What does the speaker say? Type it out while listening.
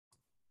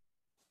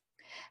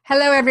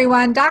Hello,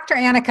 everyone. Dr.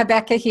 Anna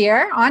Cabeca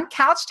here on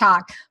Couch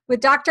Talk with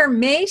Dr.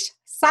 Mache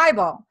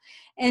Seibel.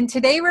 And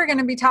today we're going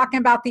to be talking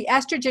about the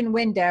estrogen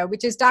window,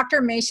 which is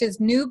Dr. Mache's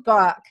new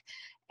book,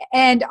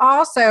 and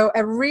also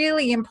a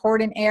really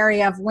important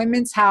area of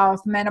women's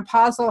health,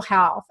 menopausal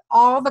health,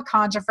 all the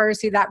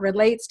controversy that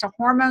relates to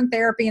hormone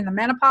therapy in the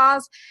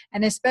menopause,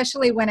 and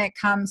especially when it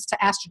comes to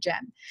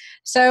estrogen.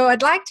 So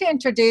I'd like to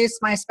introduce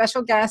my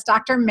special guest,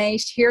 Dr.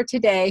 Mache, here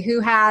today,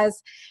 who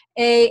has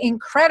an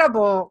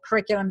incredible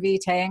curriculum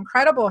vitae,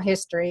 incredible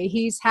history.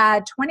 He's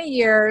had 20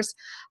 years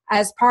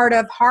as part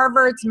of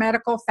Harvard's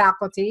medical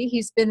faculty.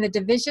 He's been the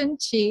division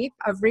chief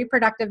of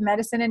reproductive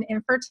medicine and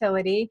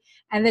infertility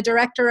and the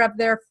director of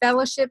their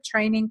fellowship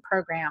training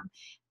program.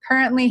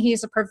 Currently,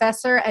 he's a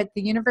professor at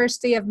the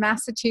University of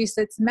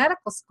Massachusetts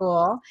Medical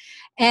School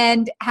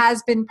and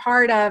has been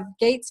part of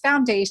Gates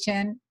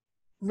Foundation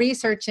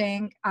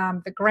researching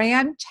the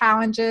Grand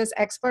Challenges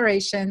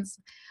Explorations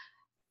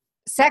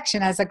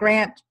section as a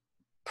grant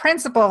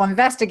principal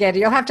investigator.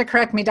 You'll have to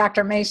correct me,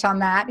 Dr. Mache, on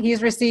that.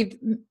 He's received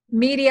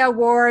media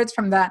awards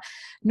from the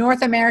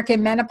North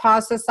American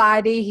Menopause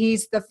Society.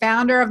 He's the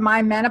founder of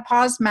My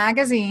Menopause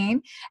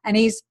magazine, and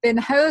he's been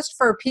host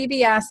for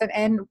PBS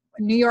and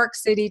New York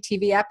City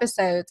TV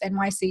episodes,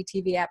 NYC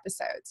TV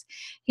episodes.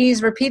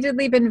 He's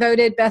repeatedly been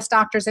voted Best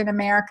Doctors in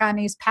America, and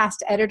he's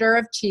past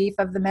editor-in-chief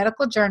of the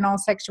medical journal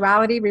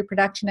Sexuality,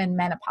 Reproduction, and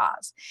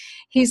Menopause.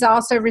 He's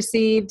also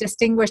received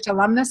distinguished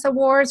alumnus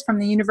awards from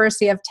the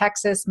University of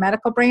Texas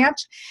Medical Branch,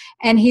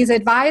 and he's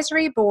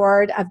advisory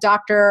board of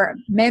Dr.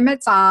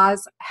 Mehmet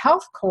Ağa's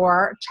Health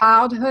Corps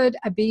Childhood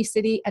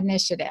Obesity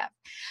Initiative.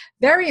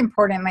 Very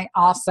importantly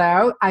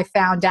also, I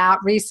found out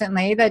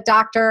recently that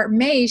Dr.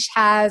 Mache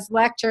has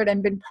lectured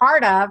and been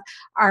part of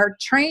our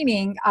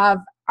training of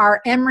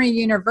our Emory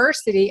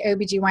University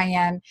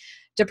OBGYN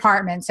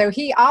department. So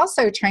he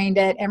also trained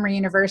at Emory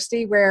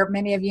University, where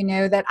many of you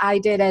know that I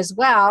did as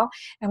well.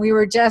 And we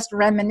were just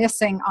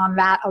reminiscing on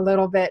that a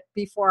little bit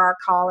before our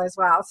call as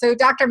well. So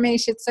Dr.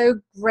 Mache, it's so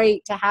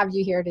great to have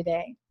you here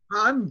today.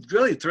 I'm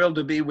really thrilled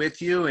to be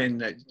with you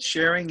and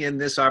sharing in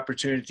this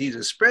opportunity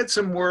to spread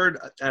some word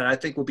that I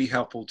think will be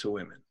helpful to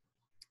women.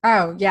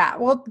 Oh, yeah.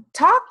 Well,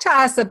 talk to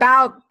us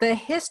about the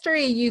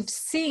history you've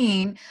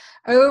seen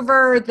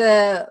over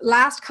the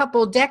last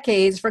couple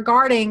decades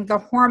regarding the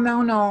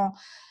hormonal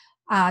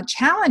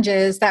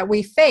challenges that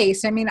we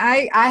face. I mean,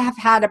 I have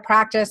had a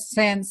practice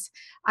since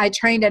I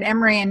trained at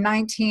Emory in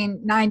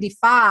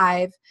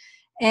 1995,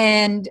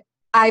 and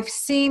I've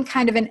seen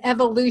kind of an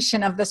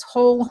evolution of this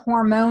whole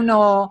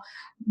hormonal,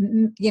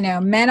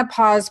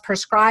 menopause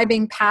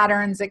prescribing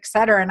patterns, et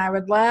cetera. And I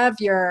would love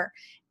your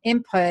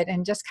input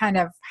and just kind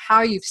of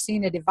how you've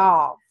seen it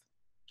evolve.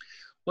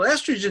 Well,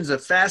 estrogen is a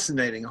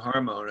fascinating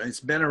hormone. It's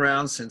been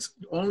around since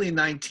only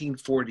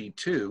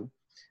 1942,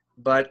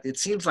 but it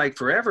seems like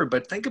forever.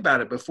 But think about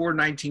it. Before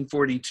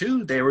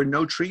 1942, there were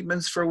no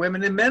treatments for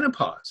women in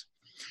menopause.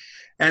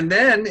 And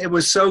then it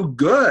was so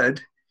good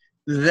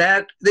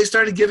that they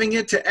started giving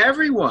it to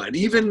everyone.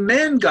 Even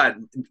men got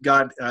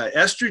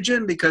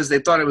estrogen because they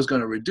thought it was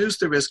going to reduce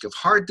the risk of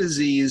heart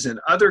disease and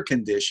other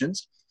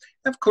conditions.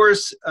 Of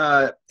course,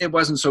 it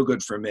wasn't so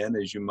good for men,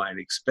 as you might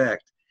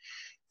expect.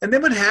 And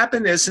then what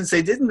happened is, since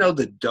they didn't know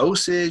the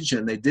dosage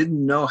and they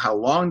didn't know how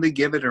long to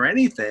give it or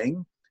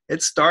anything,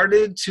 it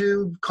started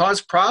to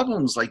cause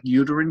problems like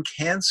uterine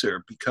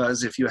cancer,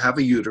 because if you have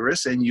a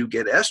uterus and you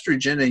get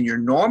estrogen in your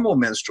normal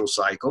menstrual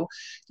cycle,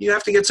 you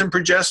have to get some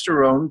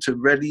progesterone to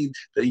ready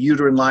the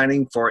uterine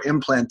lining for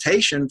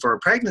implantation for a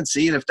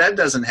pregnancy. And if that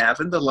doesn't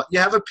happen, you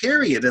have a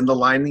period and the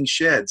lining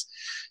sheds.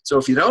 So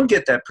if you don't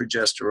get that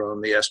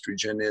progesterone, the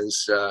estrogen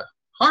is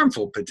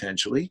harmful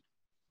potentially.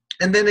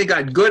 And then it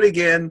got good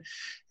again.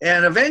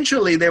 And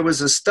eventually there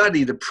was a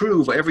study to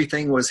prove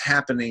everything was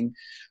happening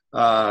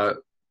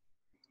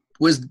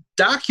was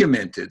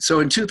documented.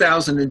 So in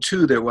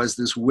 2002, there was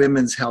this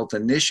Women's Health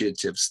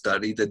Initiative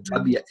study, the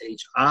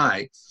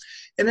WHI.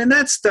 And in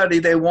that study,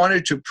 they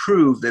wanted to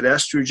prove that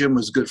estrogen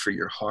was good for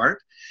your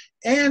heart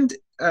and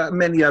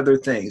many other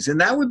things.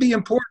 And that would be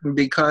important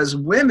because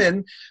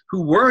women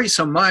who worry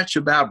so much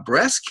about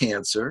breast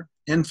cancer,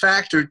 in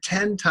fact, are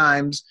 10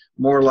 times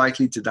more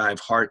likely to die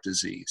of heart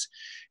disease.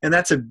 And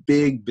that's a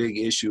big, big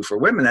issue for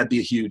women. That'd be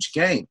a huge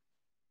gain.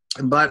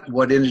 But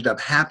what ended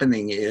up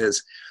happening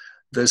is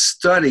the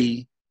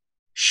study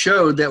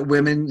showed that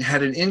women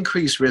had an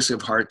increased risk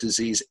of heart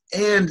disease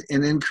and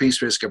an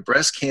increased risk of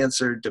breast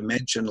cancer,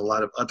 dementia, and a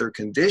lot of other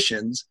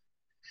conditions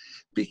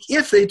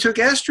if they took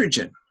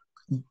estrogen.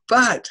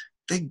 But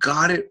they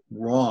got it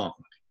wrong.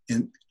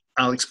 And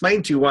I'll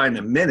explain to you why in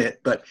a minute,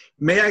 but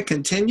may I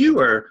continue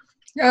or?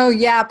 Oh,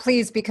 yeah,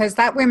 please, because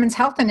that Women's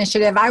Health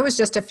Initiative, I was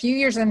just a few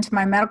years into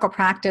my medical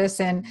practice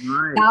in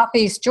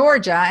Southeast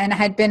Georgia and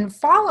had been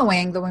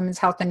following the Women's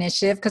Health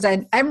Initiative because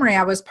at Emory,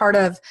 I was part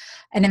of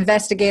an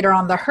investigator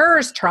on the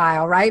HERS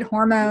trial, right?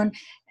 Hormone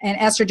and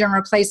estrogen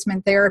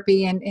replacement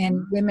therapy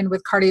in women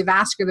with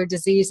cardiovascular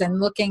disease, and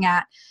looking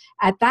at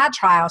at that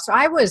trial. So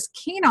I was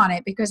keen on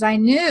it because I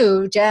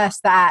knew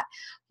just that,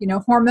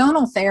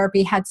 hormonal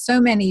therapy had so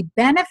many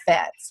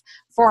benefits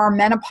for our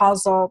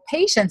menopausal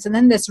patients. And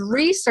then this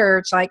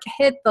research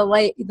hit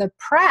the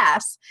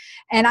press,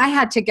 and I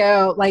had to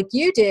go, like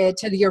you did,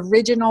 to the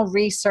original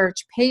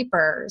research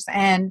papers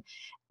and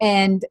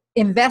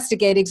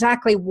investigate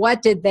exactly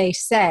what did they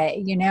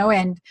say,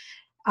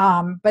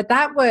 but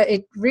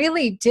it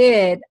really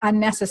did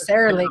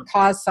unnecessarily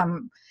cause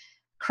some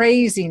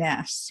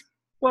craziness.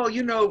 Well,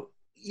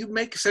 you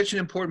make such an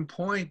important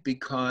point,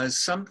 because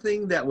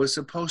something that was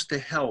supposed to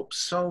help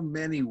so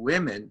many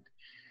women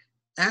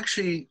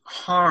actually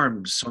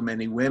harmed so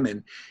many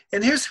women.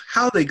 And here's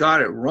how they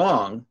got it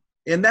wrong.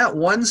 In that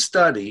one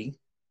study,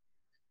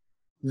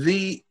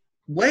 the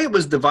way it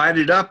was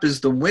divided up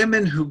is the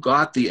women who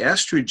got the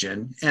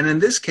estrogen, and in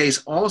this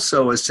case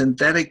also a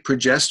synthetic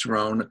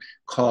progesterone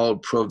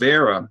called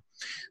Provera,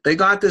 they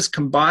got this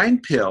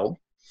combined pill,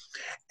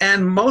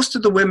 and most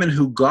of the women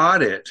who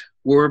got it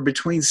were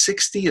between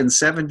 60 and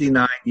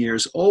 79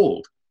 years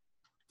old.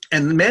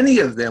 And many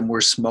of them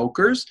were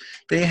smokers,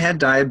 they had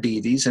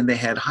diabetes, and they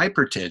had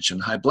hypertension,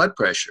 high blood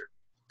pressure.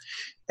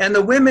 And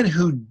the women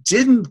who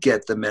didn't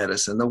get the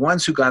medicine, the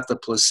ones who got the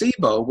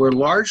placebo, were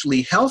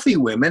largely healthy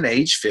women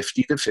aged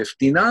 50 to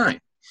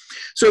 59.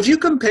 So if you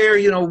compare,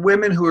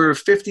 women who are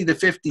 50 to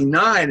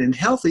 59 and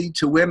healthy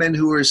to women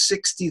who are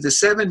 60 to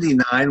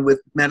 79 with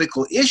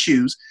medical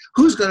issues,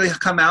 who's going to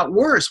come out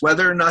worse,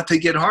 whether or not they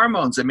get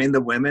hormones? I mean,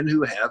 the women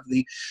who have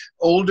the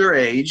older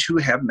age who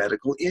have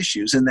medical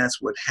issues, and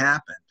that's what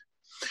happened.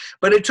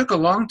 But it took a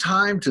long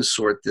time to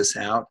sort this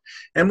out.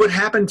 And what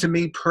happened to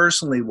me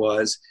personally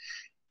was,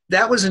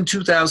 that was in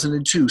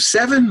 2002.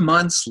 7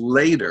 months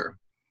later,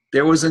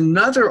 there was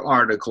another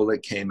article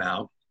that came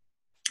out,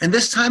 and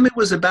this time it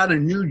was about a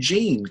new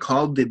gene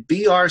called the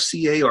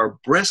BRCA, or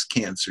breast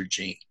cancer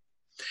gene.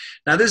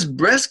 Now, this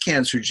breast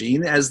cancer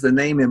gene, as the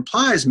name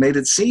implies, made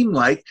it seem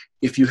like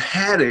if you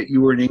had it,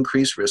 you were at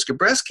increased risk of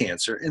breast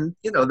cancer. And,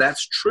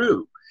 that's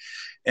true.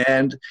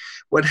 And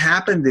what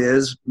happened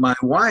is, my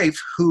wife,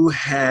 who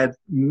had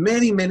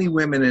many, many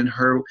women in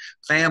her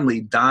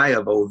family die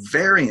of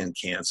ovarian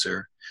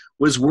cancer,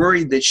 was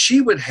worried that she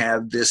would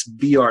have this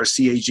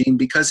BRCA gene,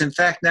 because in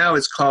fact now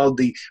it's called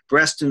the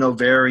breast and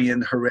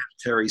ovarian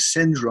hereditary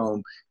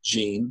syndrome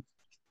gene.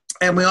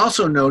 And we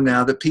also know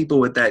now that people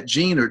with that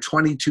gene are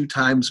 22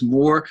 times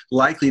more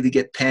likely to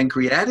get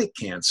pancreatic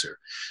cancer.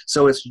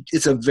 So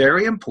it's a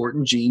very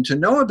important gene to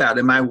know about.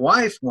 And my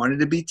wife wanted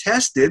to be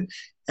tested,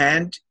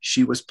 and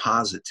she was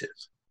positive.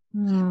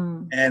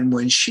 And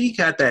when she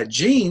got that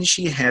gene,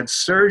 she had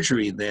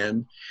surgery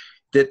then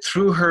that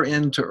threw her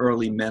into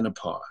early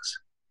menopause.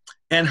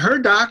 And her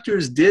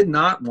doctors did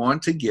not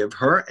want to give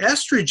her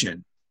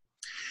estrogen.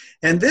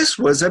 And this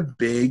was a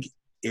big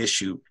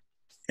issue.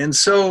 And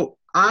so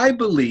I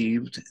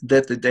believed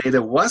that the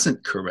data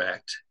wasn't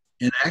correct.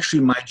 And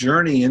actually my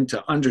journey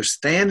into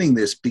understanding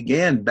this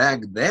began back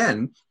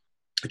then,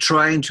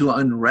 trying to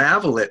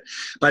unravel it.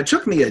 But it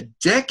took me a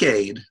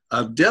decade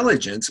of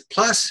diligence,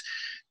 plus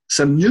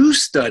some new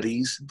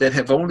studies that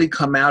have only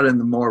come out in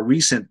the more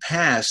recent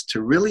past,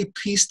 to really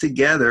piece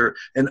together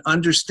an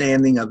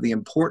understanding of the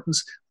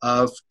importance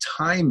of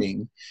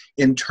timing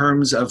in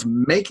terms of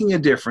making a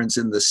difference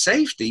in the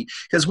safety,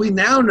 because we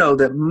now know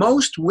that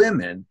most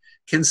women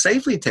can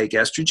safely take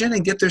estrogen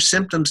and get their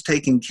symptoms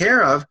taken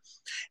care of.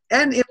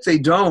 And if they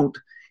don't,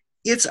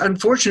 it's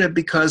unfortunate,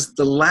 because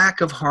the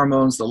lack of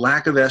hormones, the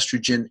lack of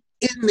estrogen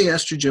in the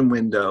estrogen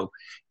window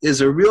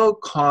is a real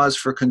cause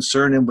for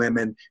concern in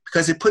women,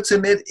 because it puts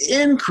them at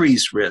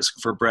increased risk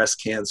for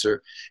breast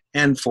cancer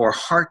and for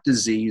heart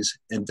disease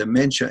and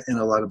dementia and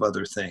a lot of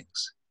other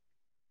things.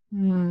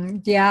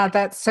 Yeah,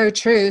 that's so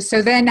true.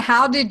 So then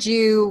how did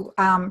you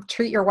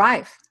treat your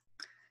wife?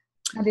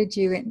 How did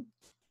you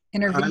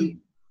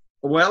intervene?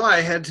 Well,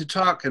 I had to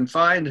talk and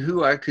find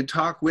who I could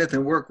talk with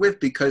and work with,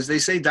 because they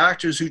say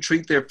doctors who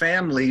treat their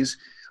families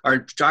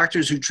are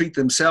doctors who treat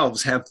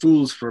themselves have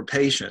fools for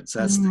patients.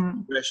 That's the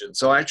expression.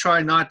 So I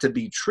try not to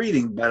be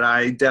treating, but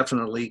I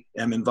definitely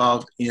am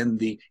involved in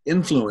the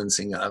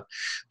influencing of.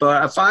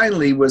 But I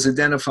finally was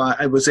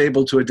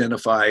able to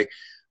identify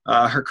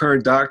her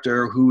current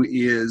doctor, who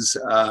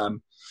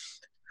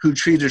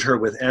treated her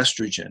with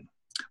estrogen.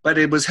 But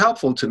it was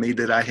helpful to me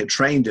that I had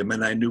trained him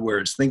and I knew where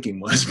his thinking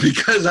was,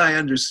 because I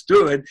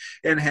understood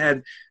and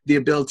had the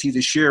ability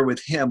to share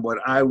with him what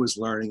I was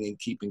learning and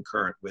keeping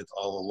current with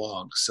all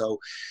along. So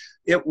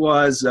it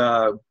was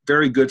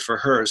very good for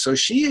her. So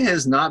she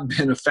has not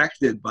been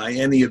affected by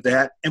any of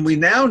that. And we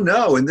now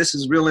know, and this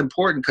is real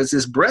important, because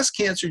this breast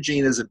cancer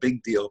gene is a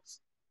big deal.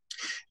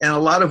 And a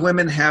lot of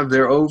women have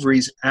their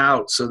ovaries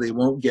out so they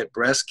won't get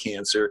breast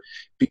cancer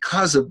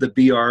because of the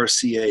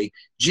BRCA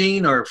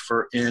gene.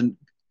 And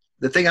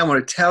the thing I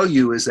want to tell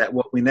you is that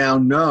what we now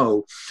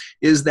know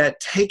is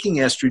that taking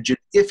estrogen,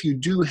 if you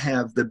do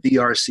have the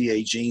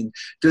BRCA gene,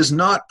 does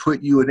not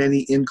put you at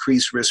any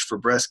increased risk for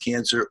breast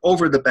cancer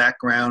over the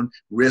background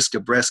risk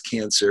of breast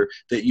cancer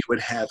that you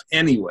would have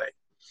anyway.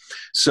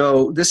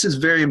 So this is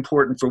very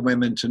important for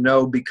women to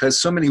know,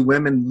 because so many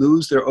women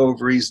lose their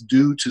ovaries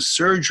due to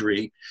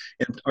surgery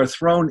and are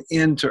thrown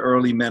into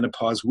early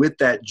menopause with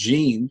that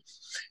gene.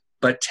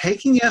 But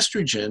taking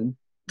estrogen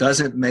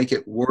doesn't make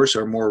it worse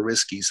or more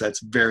risky. So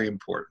that's very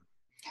important.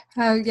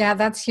 Oh, yeah,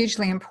 that's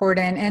hugely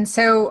important. And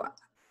so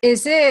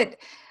is it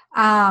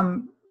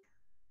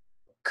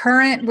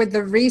current with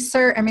the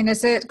research? I mean,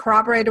 is it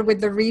corroborated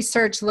with the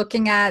research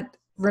looking at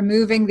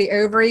removing the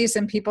ovaries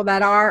in people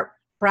that are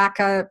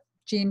BRCA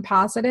gene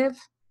positive?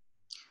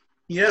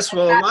 Yes, Has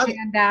well, that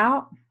panned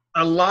out?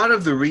 a lot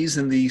of the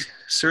reason the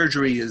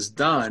surgery is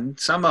done,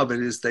 some of it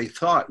is they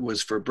thought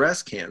was for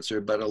breast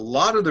cancer, but a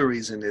lot of the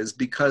reason is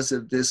because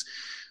of this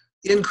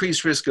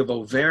increased risk of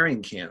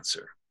ovarian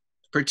cancer.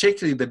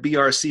 Particularly the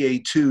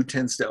BRCA2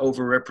 tends to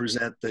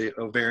overrepresent the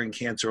ovarian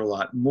cancer a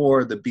lot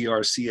more. The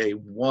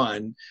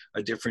BRCA1,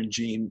 a different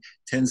gene,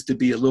 tends to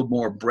be a little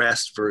more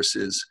breast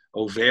versus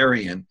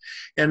ovarian.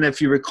 And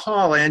if you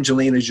recall,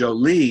 Angelina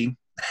Jolie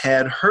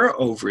had her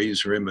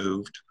ovaries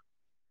removed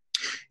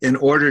in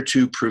order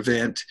to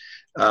prevent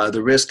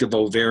the risk of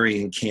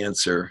ovarian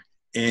cancer.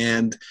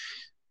 And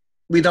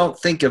we don't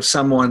think of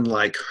someone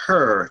like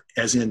her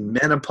as in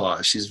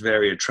menopause. She's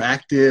very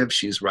attractive.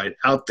 She's right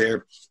out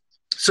there.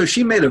 So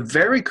she made a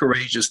very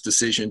courageous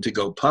decision to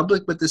go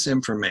public with this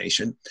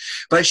information,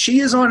 but she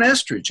is on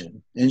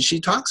estrogen, and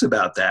she talks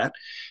about that.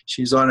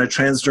 She's on a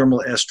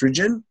transdermal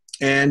estrogen,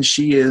 and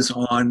she is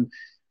on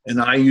an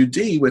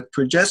IUD with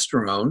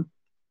progesterone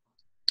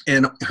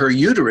in her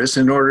uterus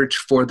in order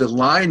for the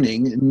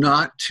lining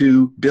not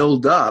to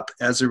build up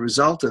as a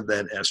result of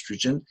that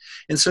estrogen.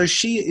 And so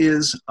she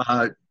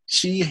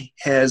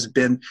has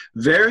been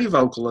very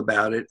vocal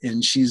about it,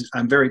 and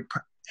I'm very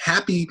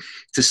happy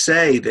to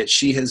say that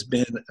she has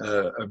been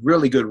a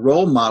really good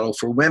role model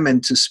for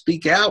women to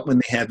speak out when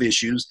they have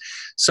issues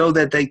so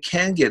that they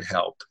can get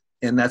help.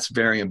 And that's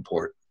very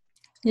important.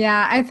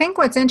 Yeah, I think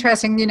what's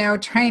interesting,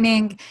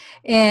 training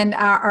in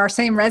our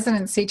same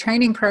residency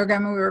training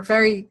program, we were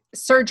very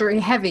surgery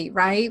heavy,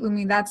 right? I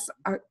mean, that's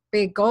a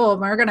big goal.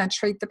 We're going to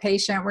treat the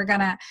patient. We're going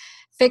to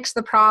fix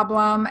the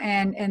problem,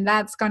 and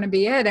that's going to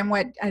be it. And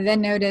what I then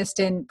noticed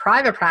in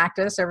private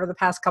practice over the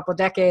past couple of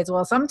decades,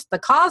 the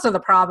cause of the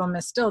problem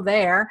is still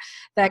there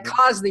that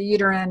caused the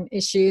uterine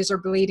issues or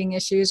bleeding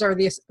issues or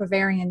the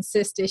ovarian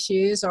cyst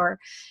issues or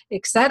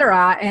et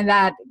cetera. And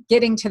that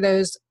getting to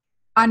those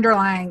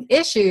underlying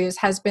issues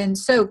has been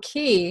so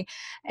key,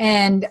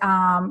 and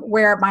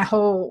where my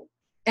whole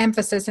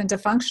emphasis into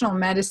functional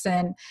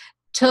medicine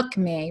took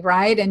me,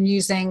 right? And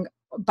using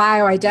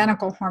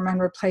bioidentical hormone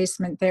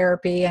replacement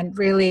therapy and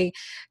really,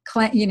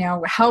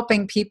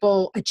 helping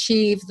people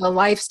achieve the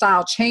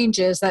lifestyle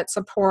changes that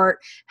support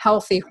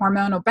healthy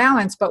hormonal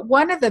balance. But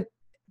one of the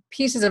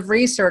pieces of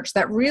research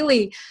that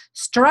really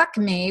struck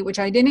me, which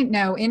I didn't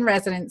know in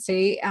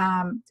residency,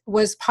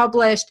 was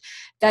published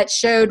that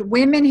showed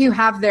women who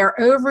have their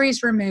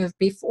ovaries removed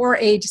before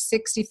age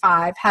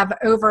 65 have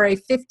over a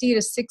 50 to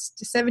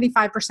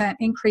 75%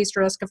 increased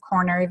risk of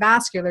coronary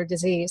vascular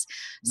disease.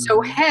 Mm-hmm.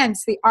 So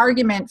hence the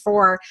argument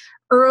for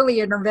early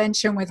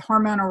intervention with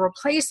hormonal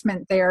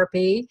replacement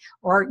therapy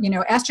or,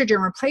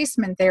 estrogen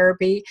replacement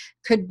therapy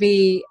could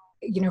be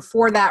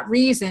for that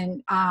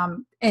reason,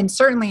 and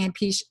certainly in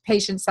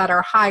patients that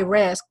are high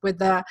risk with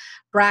the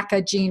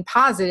BRCA gene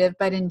positive,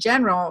 but in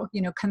general,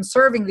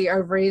 conserving the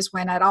ovaries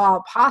when at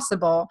all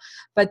possible,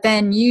 but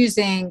then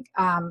using,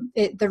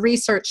 the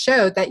research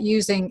showed that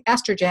using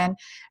estrogen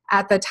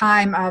at the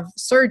time of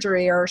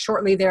surgery or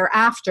shortly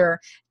thereafter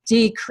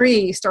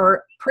decreased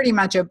or pretty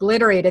much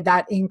obliterated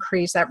that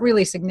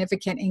really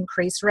significant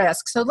increased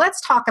risk. So let's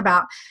talk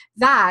about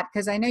that,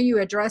 because I know you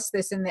addressed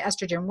this in the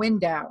estrogen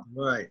window.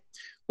 Right.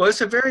 Well,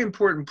 it's a very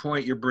important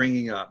point you're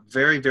bringing up.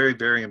 Very, very,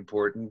 very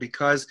important,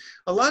 because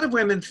a lot of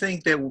women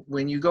think that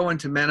when you go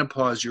into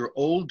menopause, you're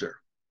older.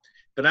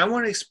 But I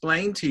want to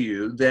explain to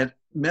you that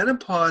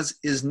menopause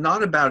is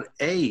not about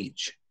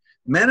age.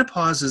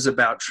 Menopause is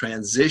about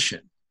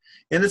transition.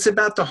 And it's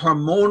about the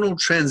hormonal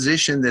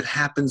transition that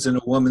happens in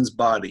a woman's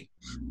body.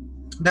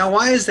 Now,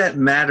 why does that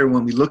matter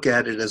when we look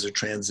at it as a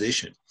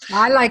transition?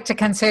 I like to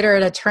consider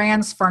it a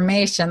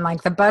transformation,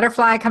 like the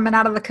butterfly coming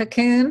out of the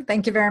cocoon.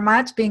 Thank you very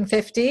much, being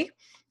 50.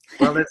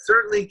 Well, it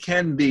certainly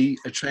can be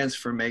a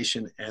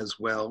transformation as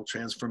well,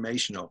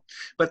 transformational.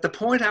 But the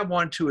point I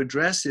want to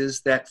address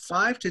is that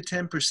 5 to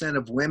 10%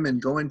 of women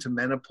go into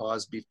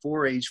menopause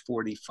before age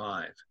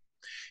 45.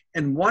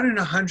 And 1 in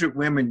 100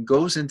 women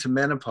goes into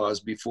menopause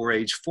before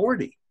age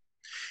 40.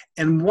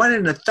 And 1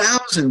 in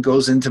 1,000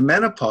 goes into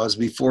menopause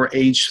before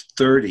age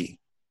 30.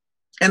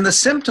 And the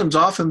symptoms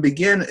often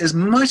begin as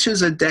much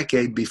as a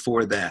decade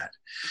before that.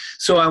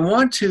 So I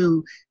want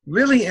to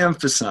really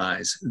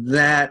emphasize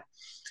that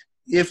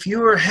if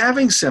you are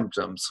having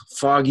symptoms,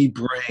 foggy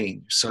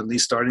brain, suddenly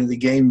starting to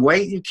gain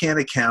weight you can't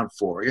account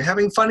for, you're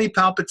having funny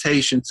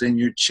palpitations in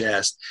your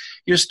chest,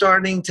 you're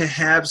starting to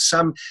have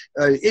some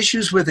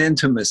issues with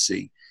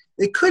intimacy,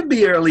 it could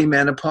be early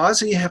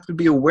menopause, and you have to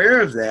be aware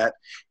of that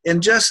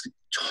and just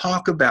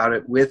talk about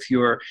it with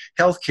your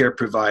healthcare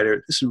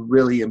provider. This is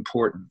really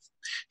important.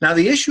 Now,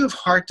 the issue of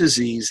heart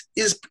disease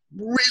is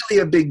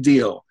really a big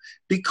deal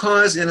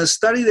because in a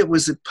study that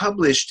was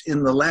published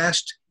in the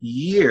last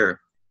year,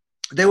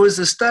 there was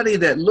a study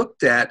that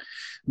looked at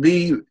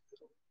the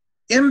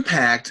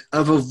impact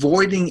of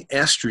avoiding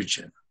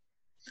estrogen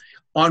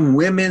on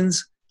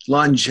women's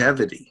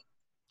longevity.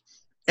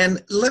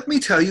 And let me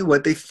tell you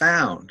what they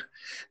found.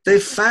 They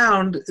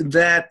found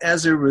that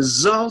as a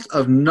result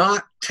of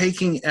not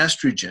taking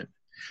estrogen,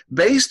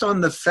 based on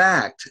the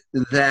fact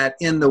that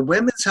in the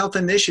Women's Health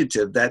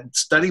Initiative, that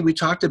study we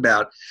talked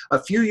about,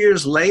 a few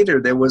years later,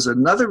 there was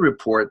another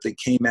report that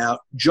came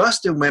out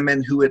just in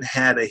women who had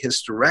had a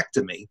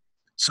hysterectomy.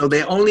 So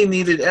they only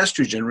needed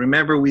estrogen.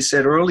 Remember, we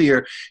said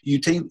earlier, you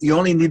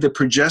only need the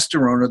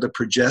progesterone or the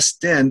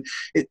progestin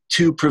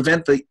to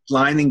prevent the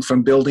lining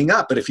from building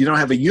up. But if you don't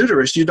have a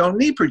uterus, you don't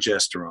need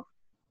progesterone.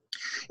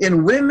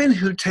 In women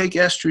who take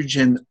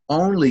estrogen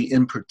only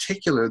in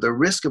particular, the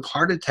risk of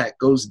heart attack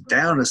goes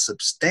down a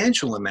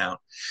substantial amount.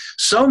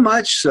 So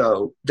much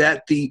so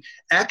that the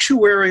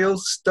actuarial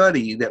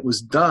study that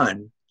was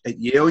done at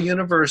Yale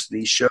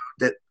University showed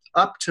that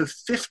up to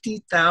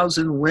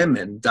 50,000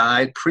 women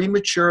died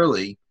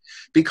prematurely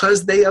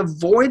because they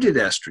avoided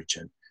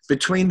estrogen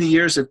between the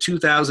years of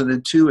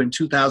 2002 and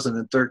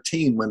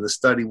 2013 when the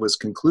study was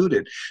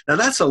concluded. Now,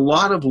 that's a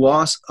lot of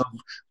loss of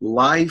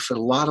life, a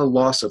lot of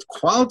loss of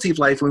quality of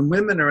life when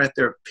women are at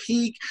their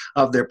peak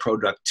of their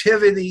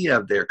productivity,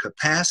 of their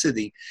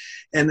capacity,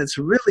 and it's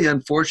really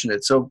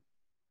unfortunate. So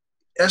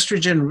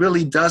estrogen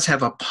really does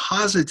have a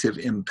positive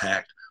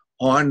impact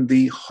on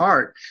the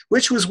heart,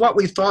 which was what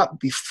we thought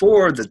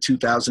before the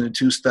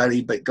 2002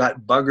 study, but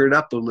got buggered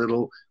up a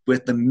little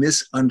with the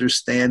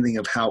misunderstanding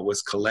of how it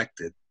was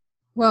collected.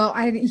 Well,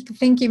 I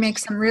think you make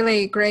some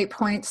really great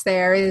points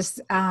there.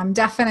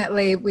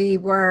 Definitely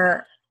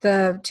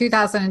the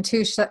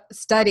 2002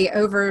 study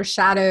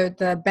overshadowed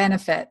the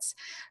benefits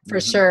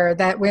for sure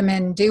that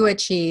women do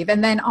achieve.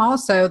 And then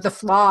also the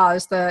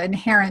flaws, the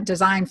inherent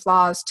design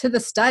flaws to the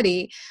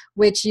study,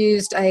 which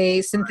used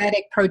a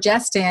synthetic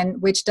progestin,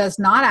 which does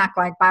not act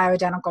like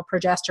bioidentical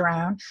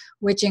progesterone,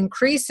 which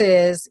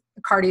increases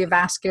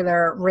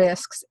cardiovascular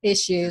risks,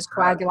 issues,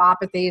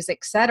 coagulopathies,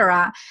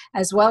 etc.,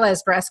 as well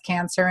as breast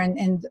cancer.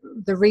 And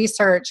the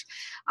research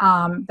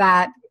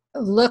that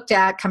looked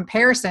at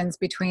comparisons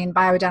between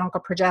bioidentical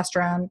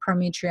progesterone,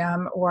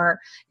 prometrium, or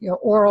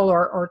oral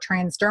or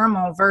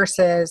transdermal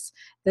versus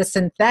the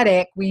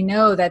synthetic, we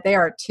know that they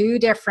are two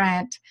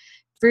different,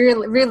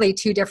 really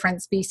two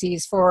different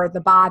species for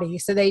the body.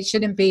 So they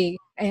shouldn't be,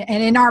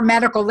 and in our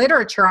medical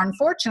literature,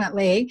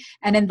 unfortunately,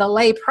 and in the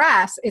lay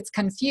press, it's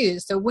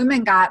confused. So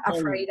women got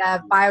afraid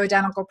of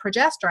bioidentical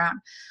progesterone,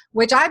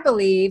 which I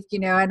believe,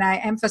 and I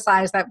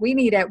emphasize that we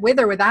need it with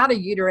or without a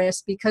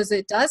uterus because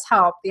it does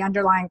help the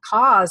underlying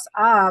cause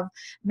of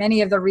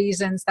many of the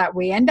reasons that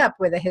we end up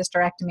with a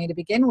hysterectomy to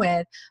begin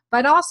with,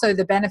 but also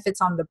the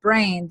benefits on the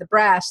brain, the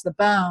breast, the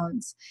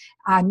bones,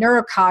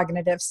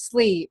 neurocognitive,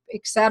 sleep,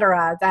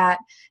 etc.,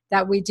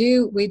 that we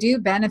do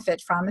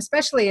benefit from,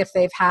 especially if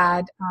they've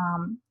had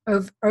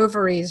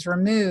ovaries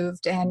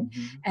removed, and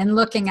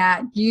looking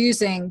at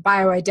using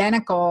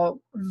bioidentical,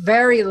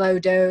 very low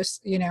dose,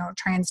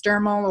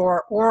 transdermal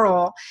or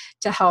oral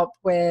to help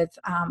with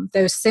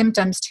those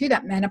symptoms too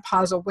that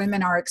menopausal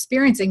women are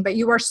experiencing. But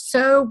you are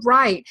so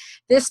right.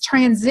 This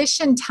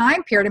transition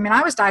time period,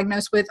 I was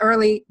diagnosed with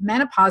early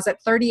menopause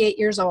at 38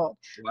 years old.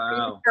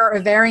 Wow. For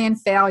ovarian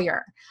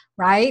failure.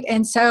 Right.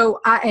 And so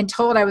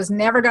told I was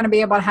never going to be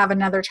able to have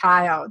another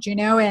child,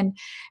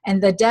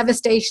 and the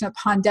devastation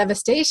upon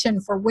devastation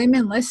for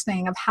women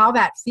listening of how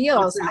that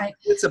feels.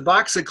 It's a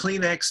box of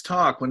Kleenex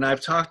talk when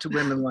I've talked to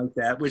women like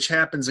that, which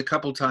happens a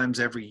couple times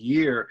every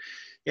year.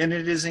 And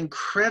it is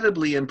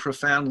incredibly and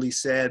profoundly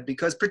sad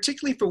because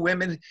particularly for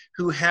women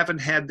who haven't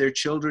had their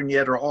children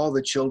yet or all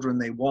the children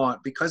they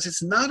want, because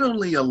it's not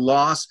only a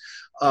loss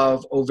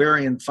of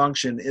ovarian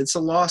function, it's a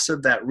loss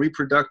of that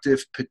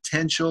reproductive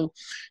potential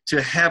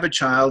to have a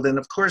child. And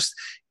of course,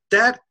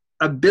 that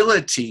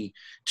ability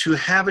to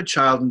have a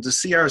child and to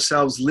see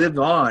ourselves live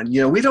on,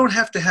 we don't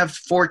have to have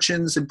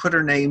fortunes and put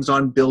our names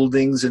on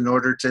buildings in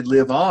order to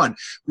live on.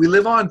 We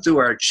live on through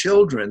our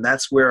children.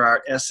 That's where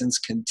our essence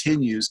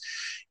continues.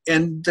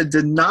 And the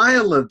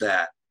denial of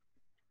that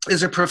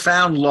is a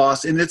profound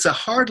loss, and it's a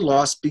hard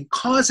loss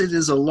because it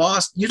is a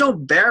loss. You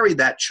don't bury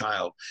that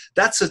child.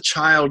 That's a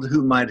child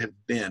who might have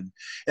been.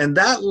 And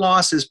that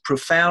loss is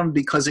profound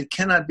because it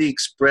cannot be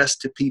expressed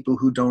to people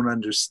who don't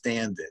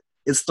understand it.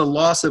 It's the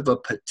loss of a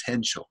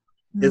potential.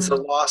 It's a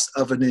loss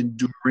of an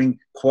enduring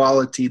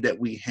quality that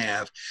we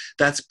have.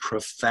 That's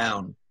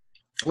profound.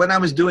 When I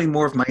was doing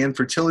more of my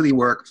infertility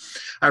work,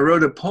 I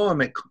wrote a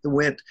poem. It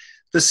went,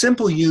 "The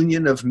simple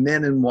union of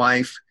man and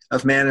wife,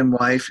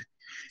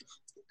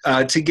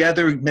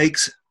 together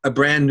makes a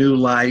brand new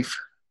life.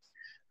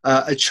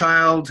 A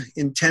child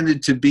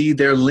intended to be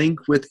their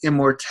link with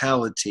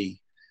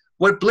immortality.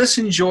 What bliss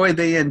and joy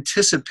they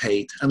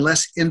anticipate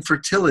unless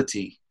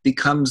infertility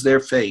becomes their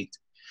fate,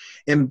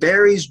 and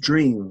buries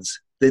dreams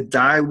that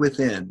die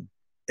within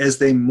as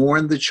they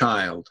mourn the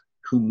child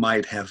who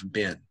might have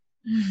been."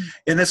 Mm.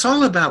 And it's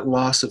all about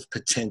loss of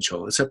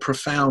potential. It's a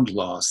profound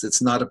loss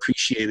that's not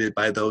appreciated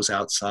by those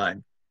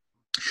outside.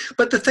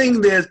 But the thing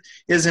that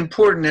is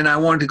important, and I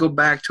wanted to go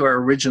back to our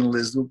original,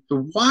 is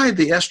why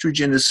the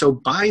estrogen is so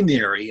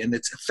binary in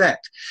its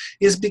effect,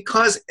 is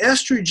because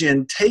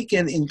estrogen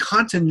taken in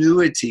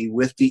continuity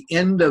with the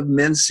end of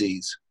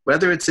menses,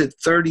 whether it's at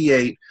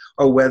 38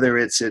 or whether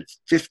it's at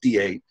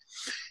 58,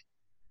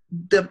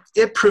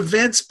 it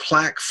prevents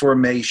plaque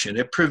formation.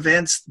 It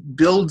prevents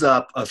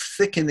buildup of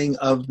thickening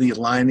of the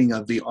lining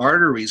of the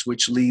arteries,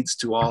 which leads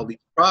to all these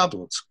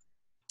problems.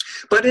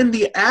 But in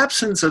the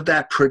absence of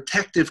that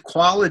protective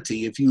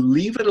quality, if you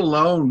leave it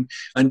alone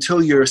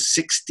until you're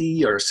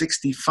 60 or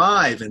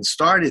 65 and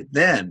start it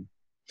then,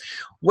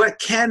 what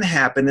can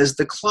happen is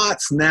the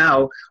clots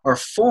now are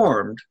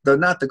formed, though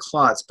not the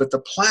clots, but the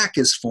plaque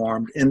is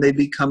formed and they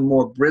become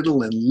more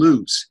brittle and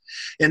loose.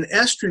 And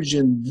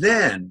estrogen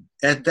then,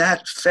 at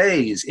that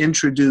phase,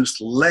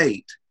 introduced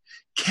late,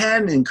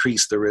 can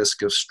increase the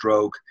risk of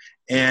stroke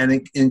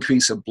and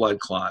increase of blood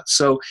clots.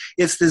 So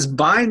it's this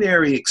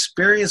binary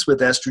experience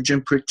with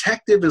estrogen,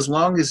 protective as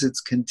long as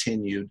it's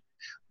continued.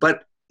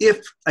 But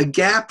if a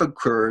gap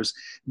occurs,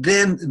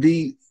 then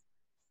the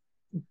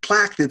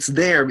plaque that's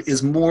there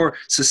is more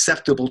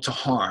susceptible to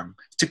harm,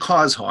 to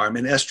cause harm,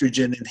 and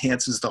estrogen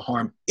enhances the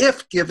harm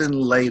if given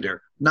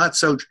later, not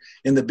so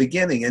in the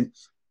beginning. And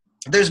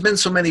there's been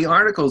so many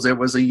articles. There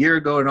was a year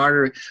ago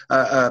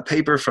a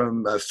paper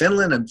from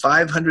Finland and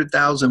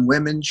 500,000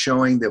 women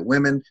showing that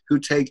women who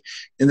take,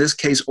 in this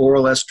case,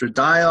 oral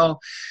estradiol,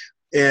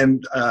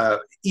 and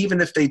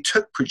even if they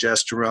took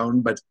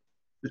progesterone, but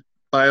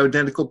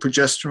bioidentical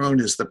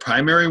progesterone is the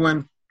primary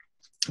one,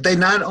 they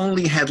not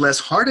only had less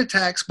heart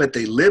attacks, but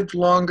they lived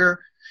longer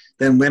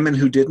than women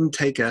who didn't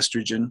take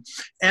estrogen.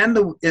 And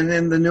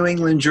in the New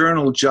England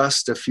Journal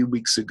just a few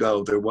weeks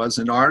ago, there was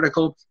an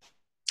article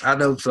out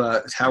of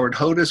Howard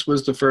Hodis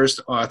was the first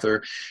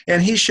author,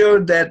 and he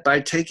showed that by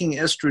taking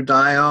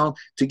estradiol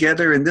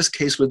together, in this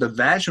case with a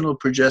vaginal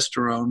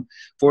progesterone,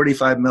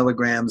 45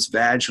 milligrams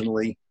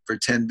vaginally for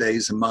 10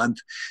 days a month,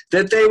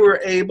 that they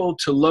were able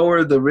to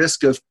lower the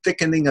risk of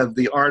thickening of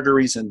the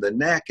arteries in the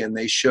neck, and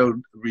they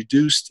showed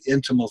reduced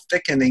intimal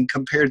thickening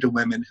compared to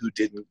women who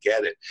didn't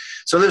get it.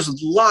 So there's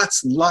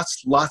lots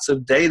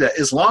of data,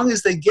 as long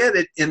as they get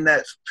it in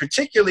that,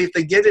 particularly if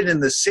they get it in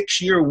the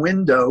 6-year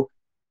window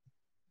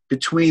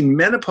between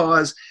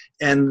menopause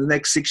and the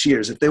next 6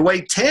 years. If they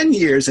wait 10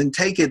 years and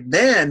take it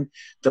then,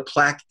 the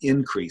plaque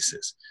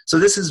increases. So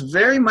this is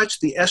very much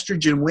the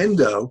estrogen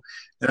window,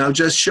 and I'll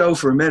just show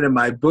for a minute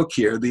my book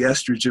here, The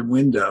Estrogen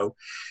Window,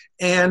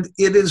 and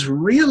it is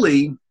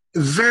really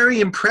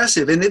very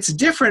impressive, and it's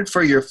different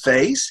for your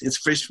face,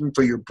 it's different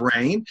for your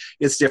brain,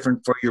 it's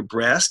different for your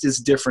breast, it's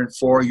different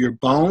for your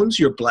bones,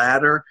 your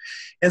bladder,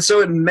 and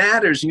so it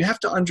matters. You have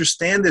to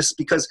understand this,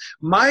 because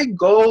my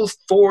goal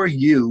for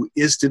you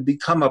is to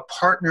become a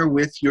partner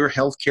with your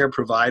healthcare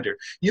provider.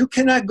 You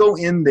cannot go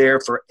in there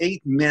for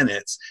 8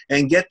 minutes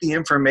and get the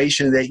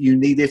information that you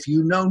need if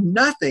you know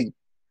nothing.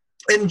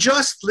 And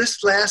just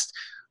this last,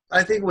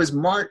 I think it was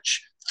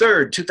March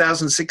 3rd,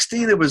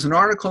 2016, there was an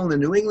article in the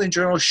New England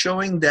Journal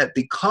showing that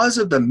because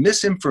of the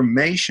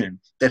misinformation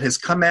that has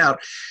come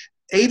out,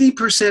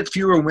 80%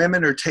 fewer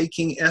women are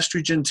taking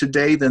estrogen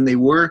today than they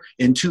were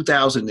in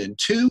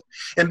 2002.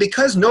 And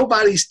because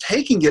nobody's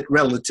taking it,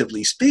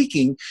 relatively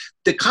speaking,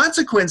 the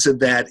consequence of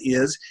that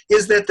is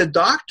that the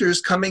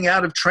doctors coming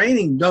out of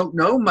training don't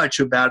know much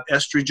about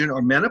estrogen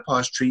or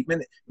menopause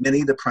treatment.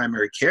 Many of the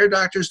primary care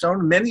doctors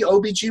don't. Many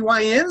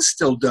OBGYNs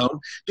still don't,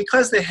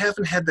 because they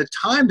haven't had the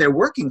time. They're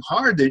working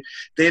hard.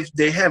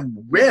 They have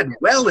read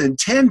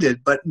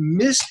well-intended but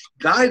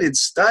misguided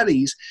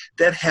studies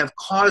that have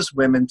caused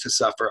women to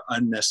suffer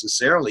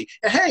unnecessarily.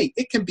 And hey,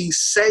 it can be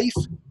safe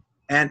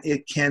and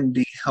it can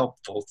be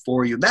helpful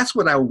for you. That's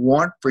what I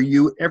want for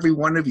you, every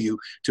one of you,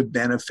 to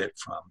benefit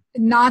from.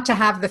 Not to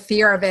have the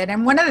fear of it.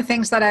 And one of the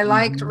things that I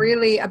liked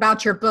really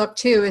about your book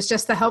too is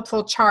just the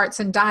helpful charts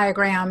and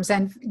diagrams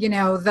and, you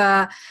know,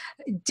 the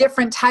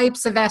different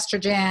types of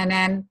estrogen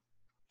and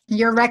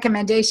your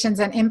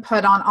recommendations and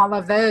input on all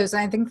of those.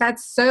 And I think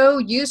that's so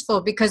useful,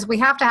 because we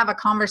have to have a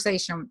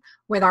conversation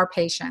with our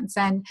patients.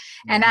 And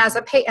as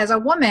a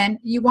woman,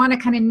 you want to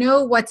kind of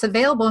know what's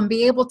available and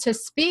be able to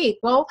speak.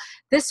 Well,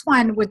 this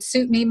one would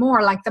suit me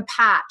more, like the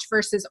patch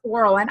versus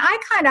oral. And I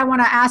kind of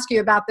want to ask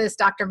you about this,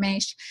 Dr.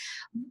 Mache.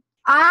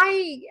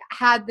 I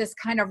had this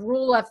kind of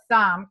rule of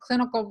thumb,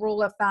 clinical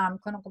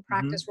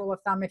practice rule of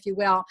thumb, if you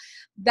will,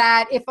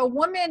 that if a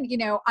woman, you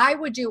know, I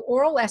would do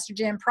oral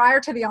estrogen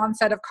prior to the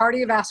onset of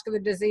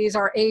cardiovascular disease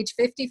or age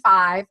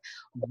 55,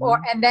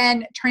 and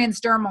then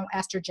transdermal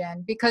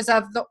estrogen, because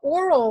of the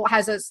oral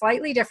has a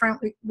slightly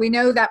different, we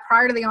know that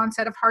prior to the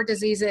onset of heart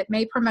disease, it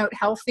may promote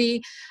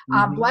healthy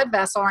blood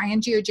vessel or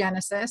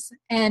angiogenesis.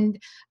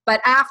 But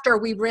after,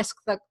 we risk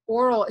the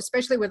oral,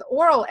 especially with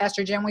oral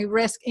estrogen, we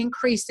risk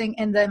increasing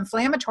in the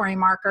inflammatory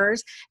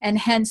markers and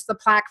hence the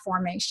plaque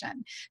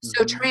formation.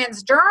 So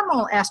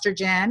transdermal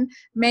estrogen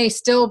may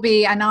still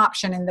be an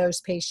option in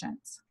those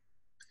patients.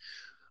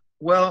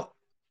 Well,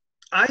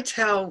 I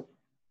tell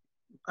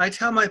I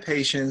tell my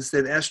patients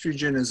that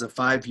estrogen is a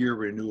 5-year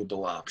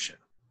renewable option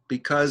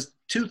because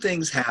two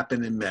things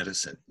happen in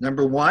medicine.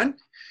 Number one,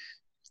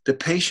 the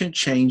patient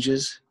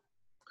changes,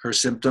 her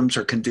symptoms,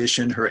 her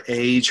condition, her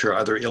age, her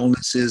other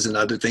illnesses and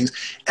other things,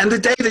 and the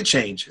data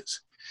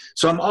changes.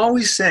 So I'm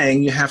always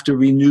saying you have to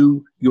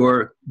renew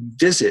your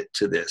visit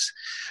to this.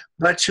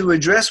 But to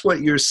address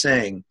what you're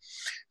saying,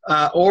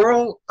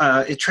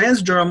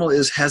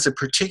 transdermal has a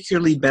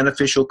particularly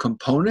beneficial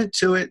component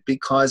to it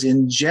because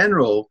in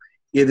general,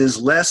 it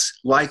is less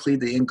likely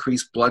to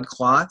increase blood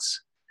clots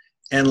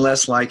and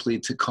less likely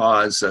to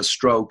cause a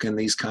stroke and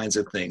these kinds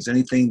of things.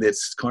 Anything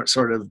that's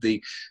sort of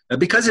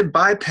because it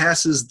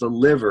bypasses the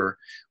liver,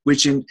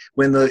 which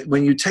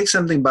when you take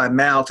something by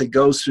mouth, it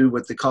goes through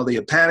what they call the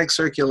hepatic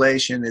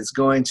circulation. It's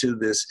going to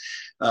this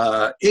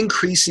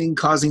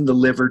causing the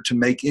liver to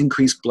make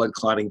increased blood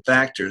clotting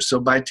factors. So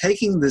by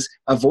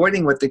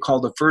avoiding what they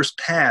call the first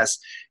pass,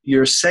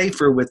 you're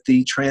safer with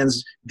the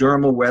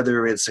transdermal,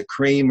 whether it's a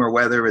cream or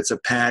whether it's a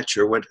patch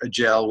or a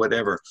gel,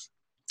 whatever.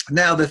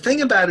 Now, the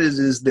thing about it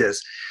is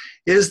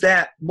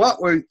that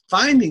what we're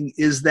finding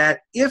is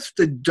that if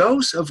the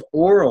dose of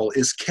oral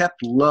is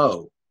kept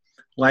low,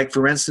 like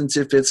for instance,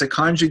 if it's a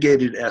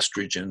conjugated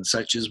estrogen,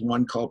 such as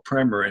one called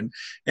Premarin,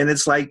 and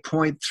it's like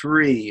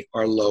 0.3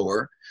 or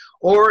lower,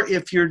 or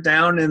if you're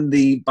down in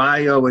the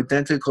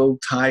bioidentical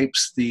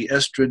types, the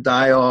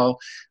estradiol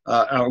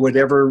or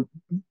whatever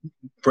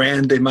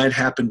brand they might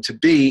happen to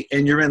be,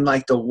 and you're in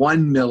like the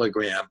 1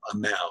 milligram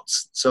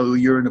amounts. So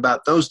you're in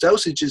about those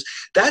dosages.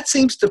 That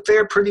seems to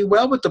fare pretty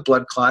well with the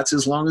blood clots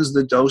as long as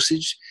the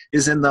dosage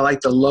is in the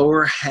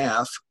lower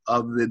half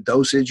of the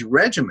dosage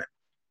regimen.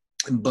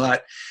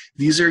 But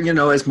these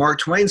are, as Mark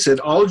Twain said,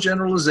 all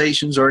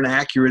generalizations are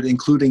inaccurate,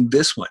 including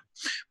this one.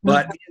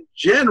 But in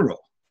general,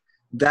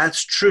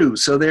 that's true.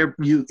 So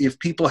if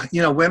people,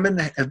 women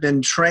have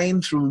been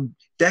trained through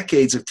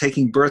decades of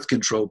taking birth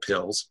control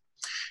pills,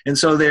 and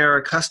so they're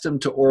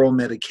accustomed to oral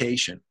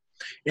medication.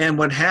 And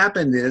what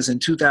happened is in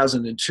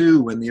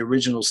 2002, when the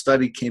original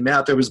study came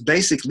out, there was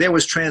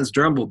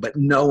transdermal, but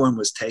no one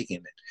was taking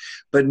it.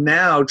 But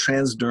now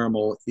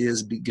transdermal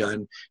is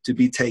begun to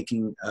be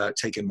taken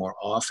more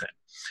often.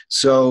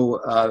 So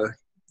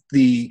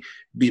the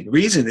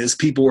reason is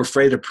people were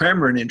afraid of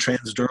Premarin, and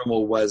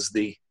transdermal was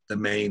the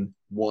main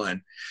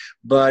one.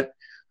 But,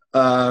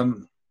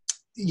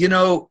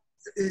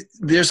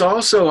 there's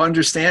also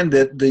understand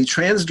that the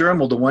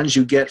transdermal, the ones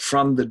you get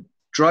from the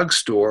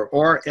drugstore,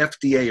 are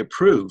FDA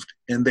approved,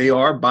 and they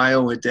are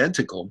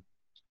bioidentical,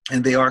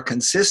 and they are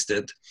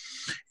consistent.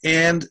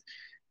 And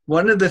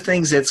one of the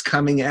things that's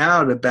coming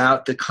out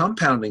about the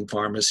compounding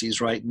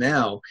pharmacies right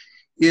now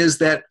is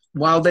that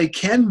while they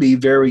can be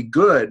very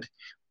good,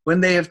 when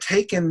they have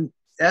taken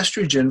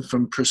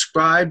estrogen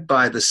prescribed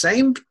by the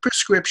same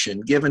prescription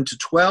given to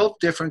 12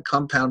 different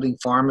compounding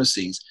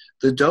pharmacies,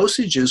 the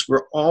dosages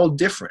were all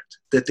different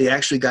that they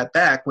actually got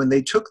back when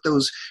they took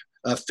those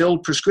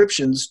filled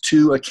prescriptions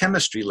to a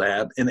chemistry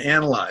lab and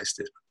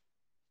analyzed it.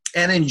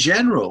 And in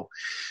general,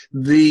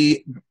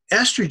 the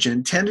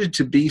estrogen tended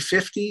to be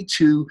 50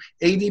 to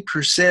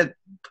 80%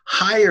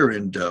 higher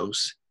in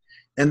dose,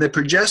 and the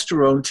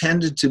progesterone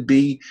tended to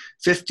be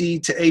 50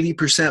 to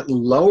 80%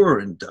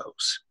 lower in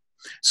dose.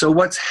 So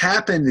what's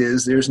happened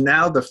is there's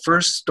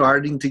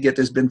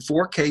been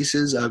 4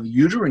 cases of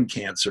uterine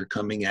cancer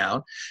coming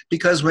out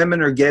because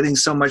women are getting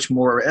so much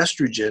more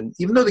estrogen.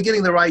 Even though they're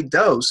getting the right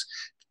dose,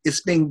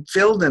 it's being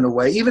filled in a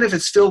way, even if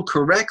it's filled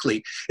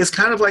correctly. It's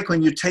kind of like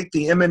when you take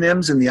the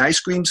M&Ms in the ice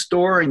cream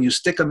store and you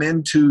stick them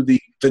into the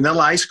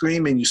vanilla ice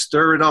cream and you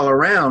stir it all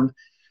around.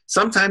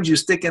 Sometimes you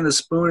stick in a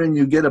spoon and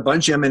you get a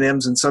bunch of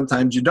M&Ms, and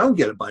sometimes you don't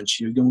get a bunch,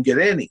 you don't get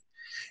any.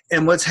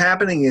 And what's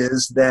happening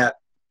is that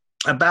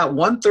about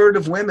 1/3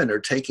 of women are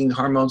taking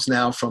hormones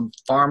now from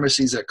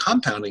pharmacies at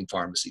compounding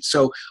pharmacies.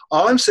 So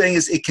all I'm saying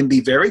is it can be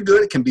very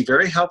good, it can be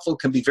very helpful, it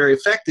can be very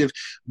effective,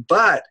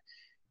 but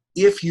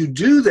if you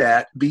do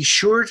that, be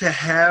sure to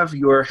have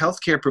your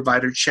healthcare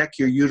provider check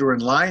your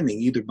uterine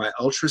lining, either by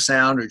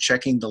ultrasound or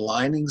checking the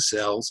lining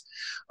cells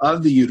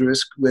of the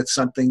uterus with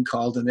something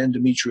called an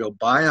endometrial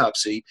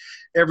biopsy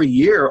every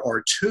year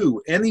or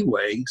 2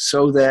 anyway,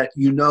 so that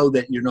you know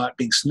that you're not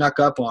being snuck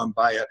up on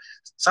by a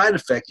side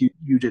effect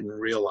you didn't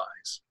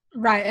realize.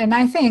 Right. And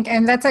I think,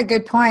 and that's a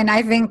good point.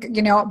 I think,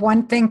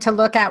 one thing to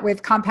look at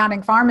with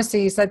compounding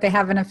pharmacies, that they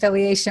have an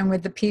affiliation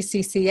with the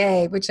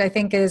PCCA, which I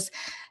think is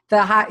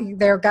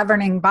their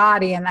governing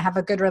body, and they have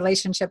a good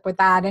relationship with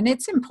that. And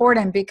it's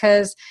important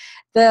because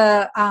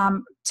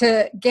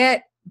to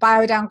get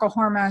bioidentical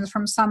hormones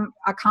from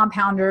a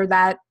compounder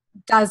that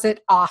does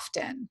it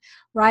often,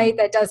 right?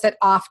 That does it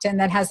often,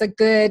 that has a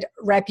good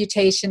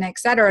reputation, et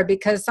cetera,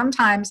 because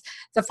sometimes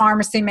the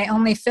pharmacy may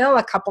only fill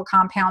a couple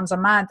compounds a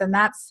month, and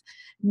that's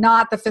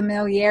not the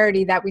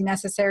familiarity that we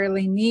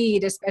necessarily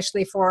need,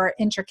 especially for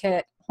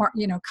intricate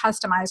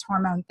customized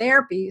hormone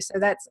therapy. So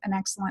that's an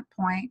excellent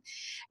point.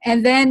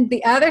 And then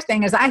the other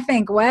thing is, I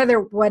think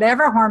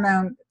whatever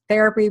hormone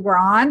therapy we're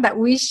on, that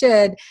we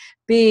should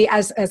be,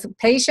 as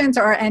patients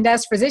and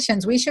as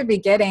physicians, we should be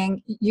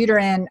getting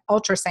uterine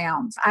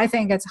ultrasounds. I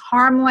think it's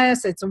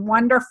harmless, it's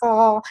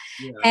wonderful,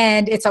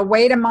 and it's a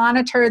way to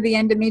monitor the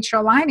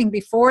endometrial lining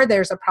before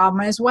there's a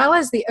problem, as well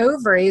as the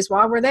ovaries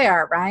while we're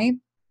there, right?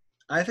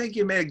 I think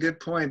you made a good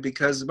point,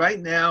 because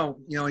right now,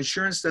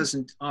 insurance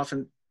doesn't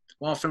often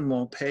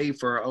won't pay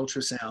for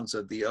ultrasounds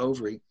of the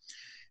ovary.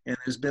 And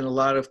there's been a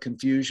lot of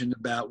confusion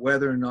about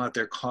whether or not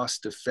they're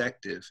cost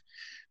effective.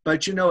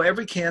 But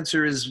every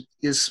cancer is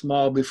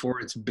small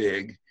before it's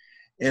big.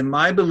 And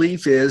my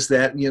belief is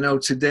that,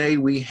 today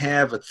we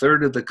have a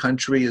third of the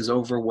country is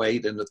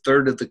overweight and a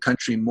third of the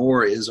country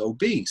more is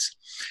obese.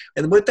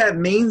 And what that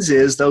means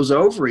is those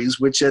ovaries,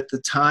 which at the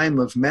time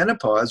of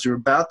menopause are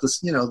about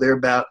this,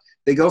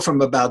 they go from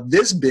about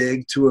this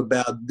big to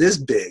about this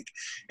big.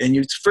 And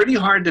it's pretty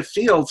hard to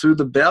feel through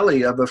the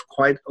belly of a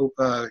quite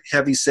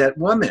heavy set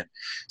woman.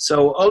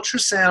 So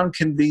ultrasound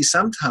can be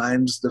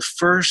sometimes the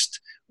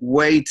first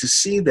way to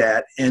see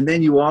that, and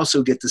then you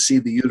also get to see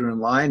the uterine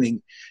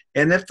lining.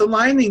 And if the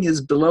lining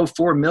is below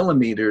 4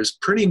 millimeters,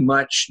 pretty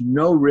much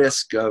no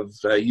risk of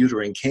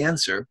uterine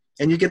cancer,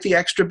 and you get the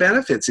extra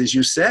benefits, as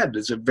you said.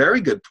 It's a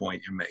very good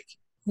point you're making.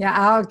 Yeah,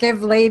 I'll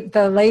give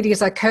the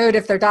ladies a code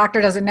if their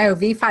doctor doesn't know,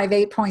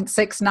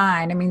 V58.69.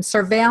 I mean,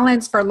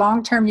 surveillance for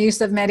long-term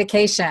use of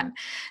medication.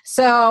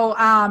 So,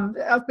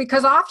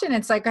 because often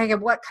it's like, okay,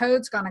 what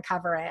code's going to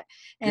cover it?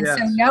 And so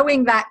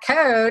knowing that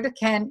code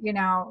can,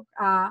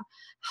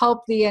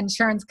 help the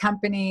insurance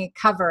company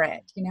cover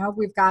it.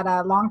 We've got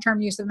a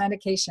long-term use of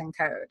medication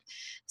code.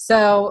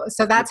 So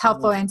that's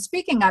helpful. And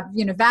speaking of,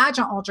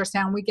 vaginal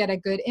ultrasound, we get a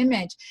good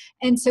image.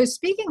 And so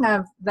speaking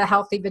of the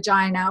healthy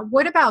vagina,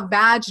 what about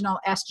vaginal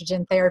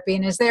estrogen therapy?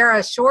 And is there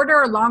a shorter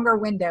or longer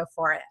window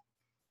for it?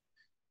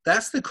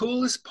 That's the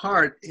coolest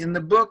part. In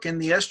the book, in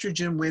the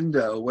estrogen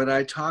window, what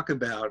I talk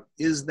about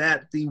is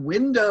that the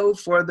window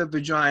for the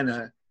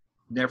vagina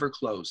never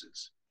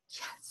closes.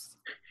 Yes.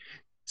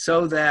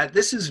 So that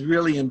this is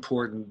really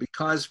important,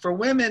 because for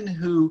women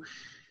who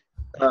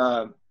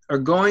are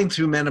going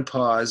through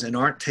menopause and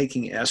aren't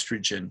taking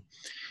estrogen,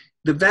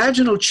 the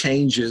vaginal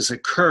changes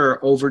occur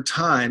over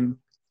time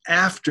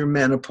after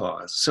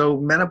menopause. So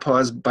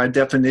menopause, by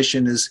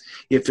definition, is,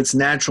 if it's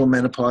natural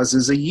menopause,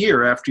 is a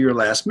year after your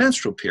last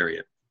menstrual period.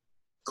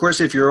 Of course,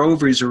 if your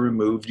ovaries are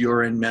removed,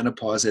 you're in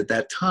menopause at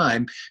that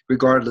time,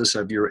 regardless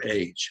of your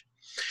age.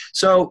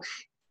 So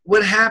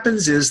what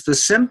happens is the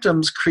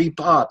symptoms creep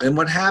up, and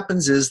what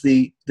happens is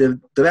the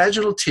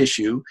vaginal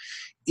tissue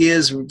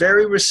is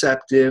very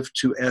receptive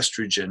to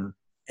estrogen.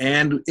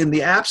 And in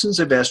the absence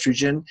of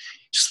estrogen,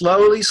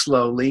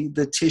 slowly,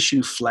 the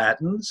tissue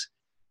flattens,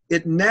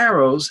 it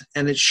narrows,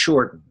 and it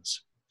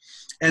shortens.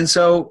 And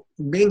so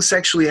being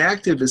sexually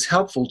active is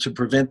helpful to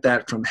prevent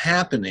that from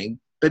happening,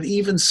 but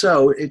even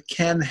so, it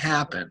can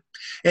happen.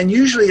 And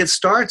usually it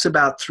starts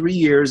about 3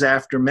 years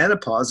after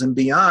menopause and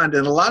beyond.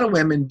 And a lot of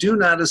women do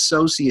not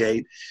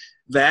associate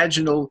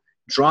vaginal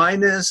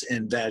dryness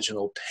and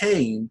vaginal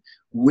pain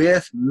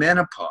with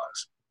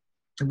menopause.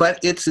 But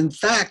it's, in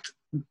fact,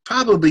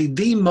 probably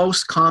the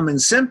most common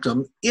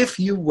symptom if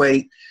you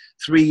wait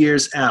 3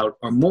 years out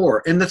or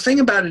more. And the thing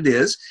about it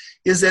is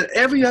that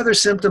every other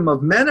symptom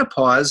of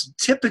menopause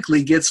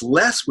typically gets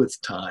less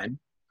with time,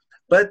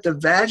 but the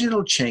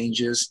vaginal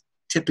changes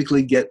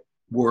typically get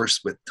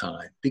worse with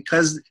time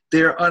because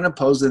they're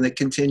unopposed and it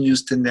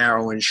continues to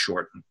narrow and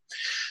shorten.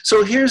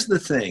 So here's the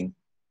thing.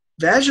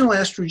 Vaginal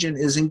estrogen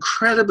is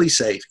incredibly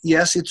safe.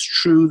 Yes, it's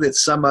true that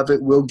some of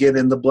it will get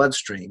in the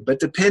bloodstream, but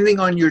depending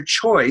on your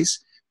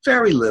choice,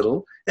 very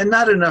little and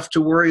not enough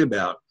to worry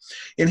about.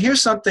 And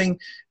here's something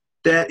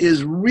that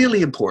is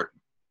really important.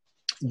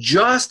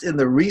 Just in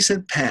the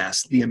recent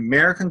past, the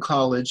American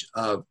College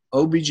of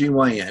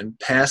OBGYN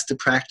passed a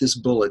practice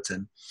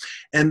bulletin,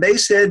 and they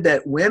said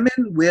that women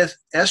with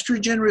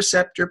estrogen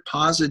receptor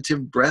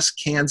positive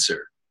breast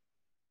cancer,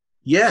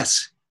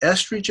 yes,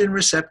 estrogen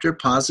receptor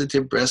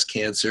positive breast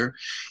cancer,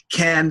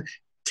 can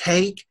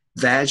take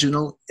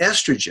vaginal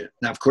estrogen.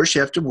 Now, of course, you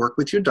have to work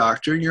with your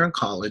doctor and your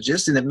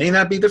oncologist, and it may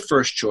not be the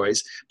first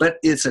choice, but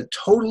it's a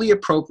totally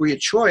appropriate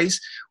choice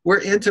where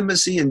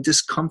intimacy and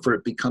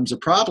discomfort becomes a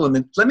problem.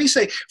 And let me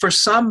say, for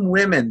some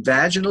women,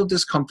 vaginal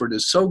discomfort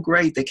is so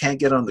great they can't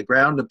get on the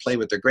ground and play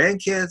with their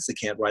grandkids, they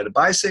can't ride a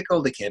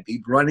bicycle, they can't be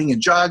running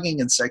and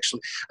jogging, and sexual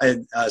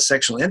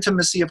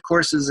intimacy, of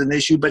course, is an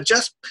issue, but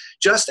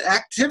just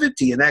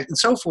activity and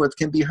so forth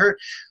can be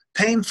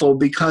painful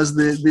because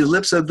the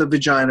lips of the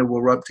vagina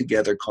will rub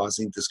together,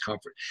 causing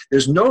discomfort.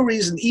 There's no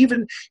reason,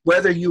 even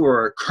whether you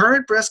are a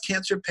current breast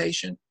cancer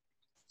patient,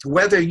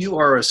 whether you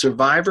are a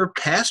survivor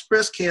past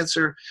breast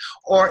cancer,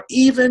 or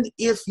even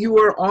if you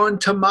are on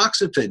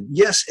tamoxifen,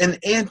 yes, an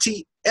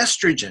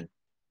anti-estrogen,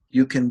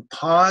 you can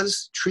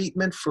pause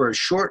treatment for a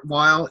short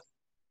while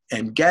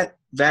and get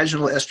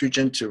vaginal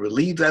estrogen to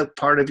relieve that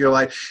part of your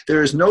life.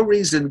 There is no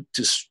reason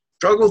to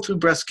struggle through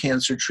breast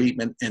cancer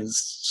treatment and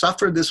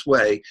suffer this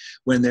way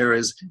when there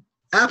is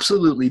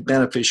absolutely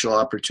beneficial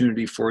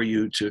opportunity for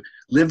you to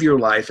live your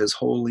life as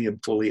wholly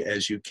and fully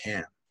as you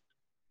can.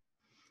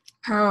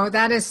 Oh,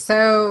 that is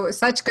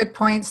such good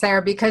points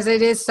there, because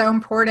it is so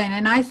important.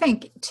 And I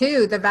think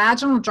too, the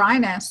vaginal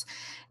dryness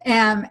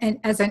and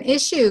as an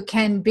issue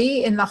can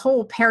be in the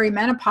whole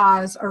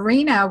perimenopause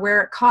arena,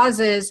 where it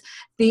causes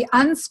the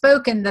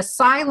unspoken, the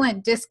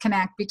silent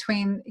disconnect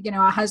between,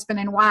 a husband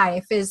and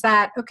wife. Is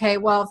that, okay,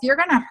 well, if you're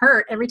going to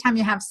hurt every time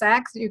you have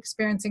sex, you're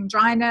experiencing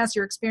dryness,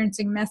 you're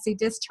experiencing messy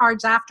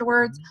discharge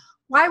afterwards,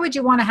 why would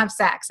you want to have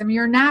sex? I mean,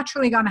 you're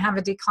naturally going to have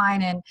a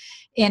decline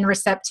in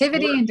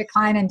receptivity and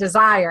decline in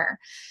desire.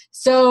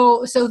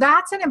 So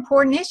that's an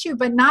important issue,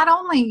 but not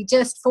only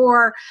just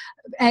for,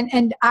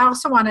 and I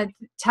also want to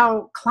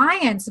tell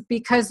clients,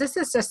 because this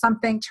is just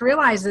something to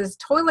realize, is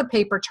toilet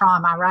paper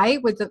trauma,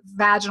 right? With the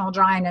vaginal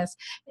dryness,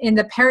 in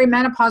the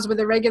perimenopause with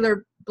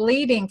irregular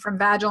bleeding from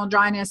vaginal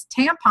dryness,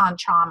 tampon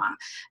trauma.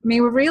 I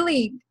mean, we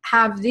really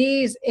have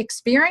these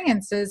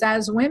experiences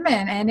as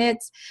women, and it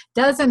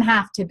doesn't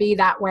have to be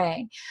that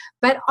way.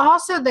 But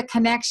also the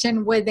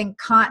connection with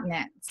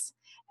incontinence.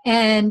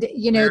 And,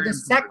 the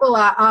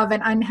sequela of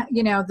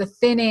the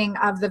thinning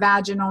of the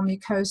vaginal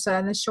mucosa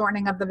and the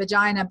shortening of the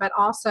vagina, but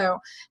also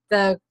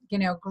the,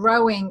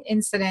 growing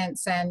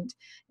incidence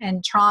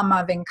and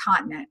trauma of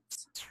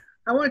incontinence.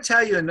 I want to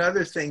tell you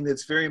another thing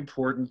that's very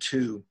important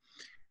too.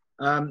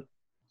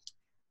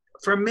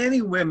 For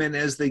many women,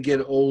 as they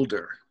get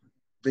older,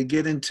 they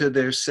get into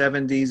their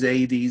 70s,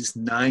 80s,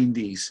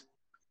 90s.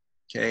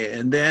 Okay,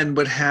 and then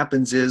what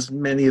happens is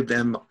many of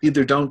them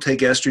either don't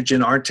take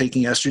estrogen, aren't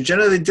taking estrogen,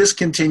 or they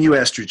discontinue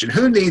estrogen.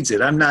 Who needs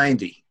it? I'm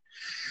 90.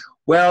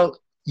 Well,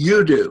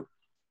 you do.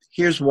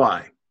 Here's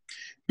why.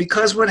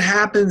 Because what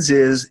happens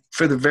is,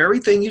 for the very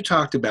thing you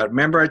talked about,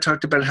 remember I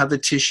talked about how the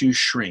tissues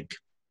shrink.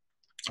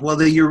 Well,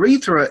 the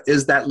urethra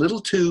is that little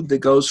tube that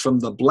goes from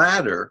the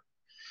bladder,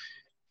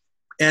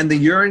 and the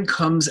urine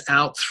comes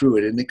out through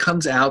it, and it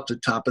comes out the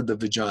top of the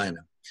vagina.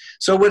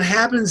 So what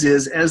happens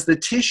is, as the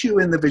tissue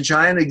in the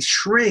vagina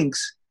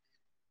shrinks,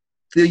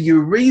 the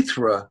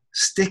urethra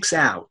sticks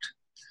out.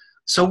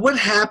 So what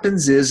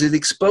happens is it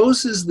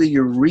exposes the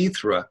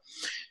urethra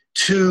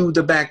to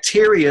the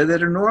bacteria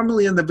that are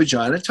normally in the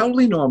vagina,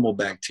 totally normal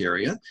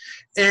bacteria,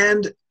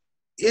 and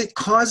it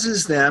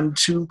causes them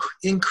to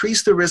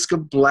increase the risk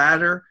of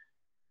bladder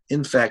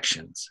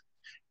infections.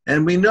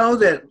 And we know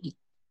that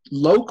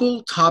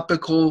local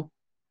topical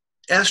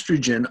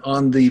estrogen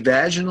on the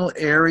vaginal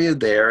area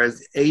there,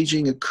 as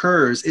aging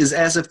occurs, is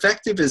as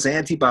effective as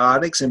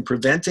antibiotics in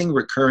preventing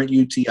recurrent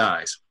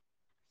UTIs.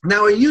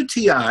 Now, a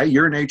UTI,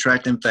 urinary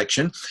tract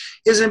infection,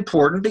 is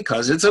important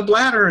because it's a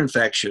bladder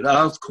infection,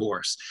 of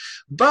course.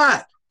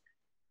 But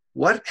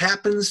what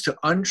happens to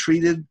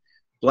untreated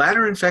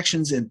bladder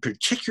infections, and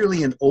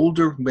particularly in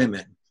older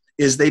women,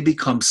 is they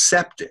become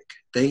septic.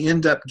 They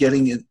end up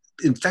getting an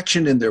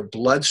infection in their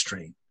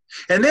bloodstream.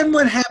 And then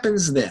what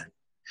happens then?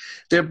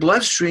 Their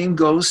bloodstream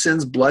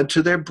sends blood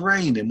to their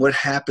brain, and what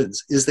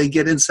happens is they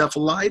get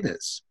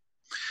encephalitis.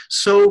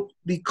 So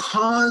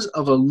because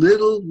of a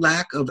little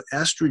lack of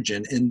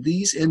estrogen in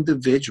these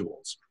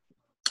individuals,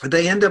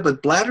 they end up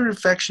with bladder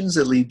infections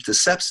that lead to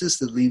sepsis,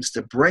 that leads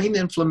to brain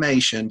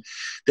inflammation,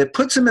 that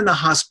puts them in the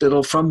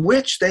hospital, from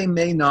which they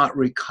may not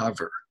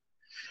recover.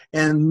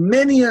 And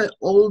many an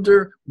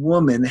older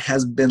woman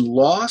has been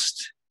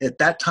lost at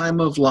that time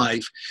of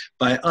life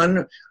by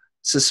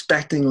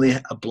unsuspectingly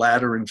a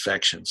bladder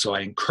infection. So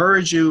I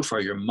encourage you, for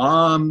your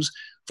moms,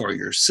 for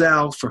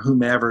yourself, for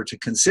whomever, to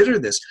consider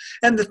this.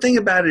 And the thing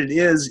about it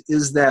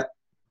is that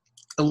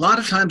a lot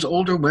of times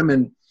older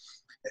women,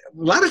 a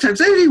lot of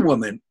times any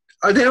woman,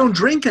 they don't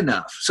drink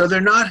enough. So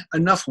they're not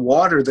enough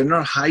water, they're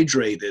not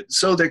hydrated.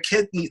 So their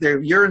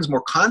urine's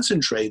more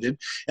concentrated,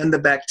 and the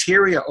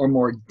bacteria are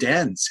more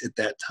dense at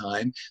that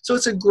time. So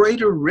it's a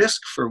greater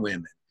risk for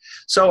women.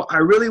 So I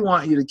really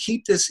want you to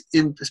keep this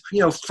in,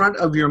 front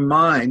of your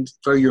mind,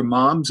 for your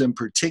moms in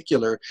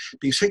particular.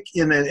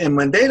 And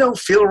when they don't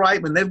feel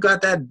right, when they've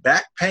got that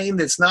back pain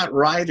that's not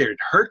right, or it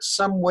hurts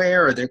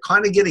somewhere, or they're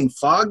kind of getting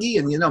foggy,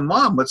 and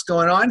Mom, what's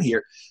going on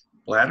here?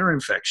 Bladder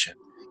infection.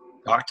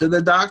 Talk to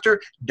the doctor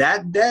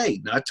that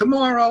day, not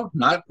tomorrow,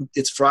 not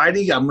it's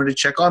Friday, I'm going to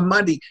check on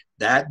Monday.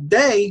 That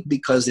day,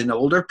 because in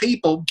older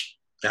people,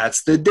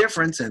 that's the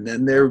difference, and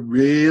then they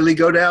really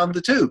go down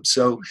the tube.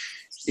 So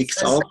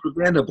it's all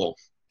preventable.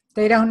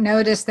 They don't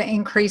notice the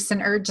increase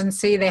in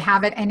urgency. They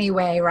have it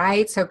anyway,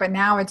 right? So, but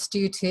now it's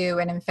due to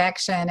an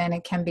infection, and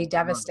it can be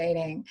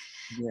devastating.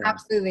 Yeah.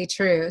 Absolutely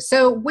true.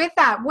 So with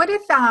that, what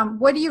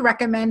do you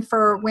recommend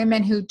for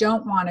women who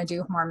don't want to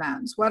do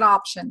hormones? What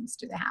options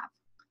do they have?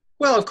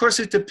 Well, of course,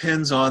 it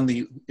depends on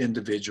the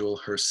individual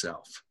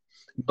herself.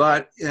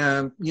 But,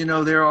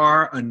 there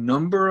are a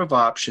number of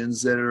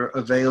options that are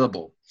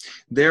available.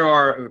 There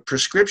are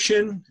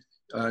prescription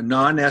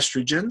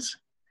non-estrogens.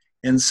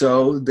 And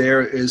so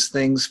there is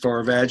things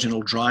for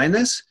vaginal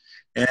dryness.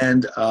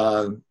 And,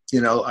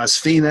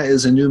 Asfina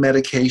is a new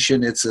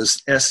medication. It's a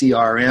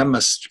SERM,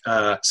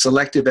 a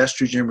selective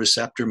estrogen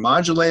receptor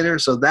modulator.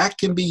 So that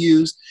can be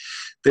used.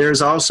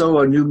 There's also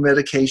a new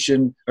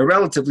medication, a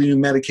relatively new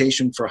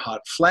medication for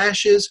hot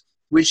flashes,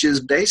 which is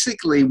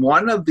basically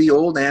one of the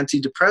old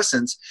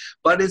antidepressants,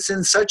 but it's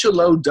in such a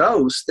low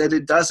dose that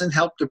it doesn't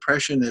help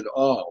depression at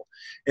all.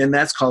 And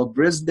that's called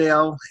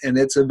Brisdale, and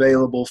it's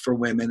available for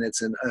women.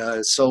 It's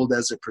sold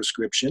as a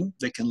prescription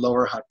that can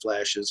lower hot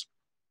flashes.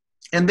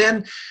 And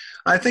then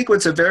I think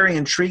what's a very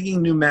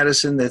intriguing new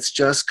medicine that's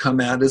just come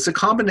out is a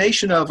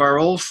combination of our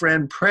old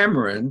friend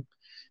Premarin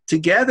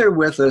together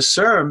with a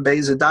serum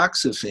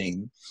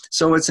bazodoxifene.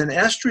 So it's an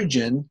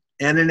estrogen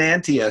and an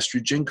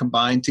anti-estrogen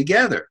combined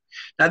together.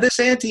 Now, this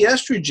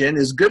anti-estrogen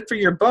is good for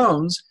your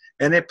bones,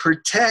 and it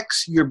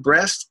protects your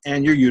breast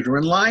and your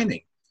uterine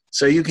lining.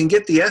 So you can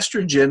get the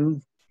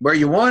estrogen where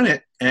you want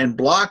it and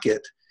block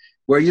it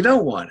where you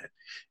don't want it.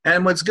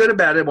 And what's good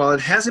about it, while it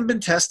hasn't been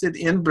tested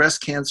in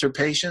breast cancer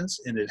patients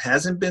and it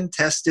hasn't been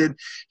tested,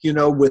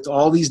 with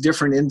all these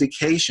different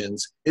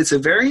indications, it's a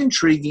very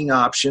intriguing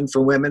option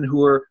for women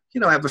who are,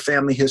 have a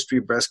family history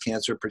of breast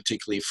cancer,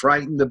 particularly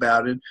frightened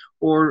about it,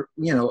 or,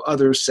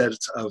 other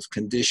sets of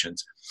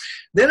conditions.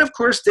 Then, of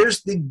course,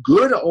 there's the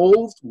good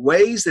old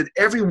ways that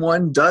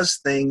everyone does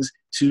things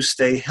to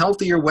stay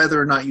healthier,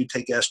 whether or not you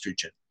take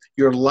estrogen.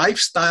 Your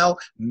lifestyle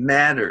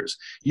matters.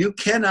 You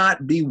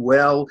cannot be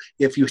well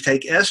if you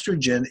take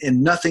estrogen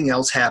and nothing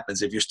else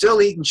happens. If you're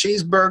still eating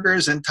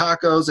cheeseburgers and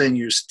tacos and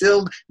you're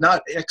still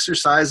not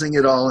exercising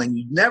at all and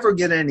you never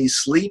get any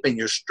sleep and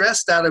you're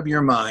stressed out of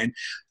your mind,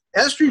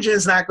 estrogen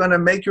is not going to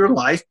make your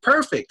life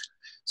perfect.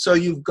 So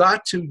you've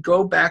got to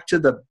go back to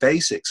the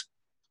basics.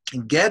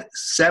 Get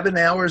 7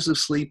 hours of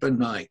sleep a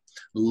night.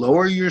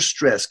 Lower your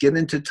stress. Get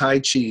into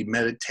Tai Chi,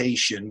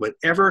 meditation,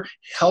 whatever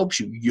helps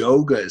you.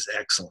 Yoga is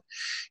excellent.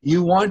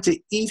 You want to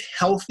eat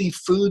healthy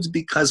foods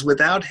because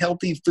without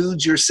healthy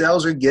foods, your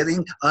cells are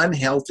getting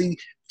unhealthy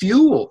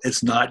fuel.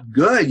 It's not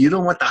good. You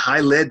don't want the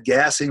high lead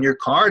gas in your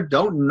car.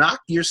 Don't knock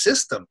your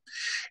system.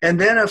 And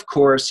then, of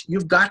course,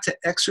 you've got to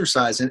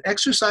exercise. And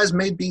exercise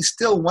may be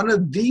still one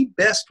of the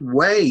best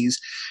ways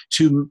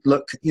to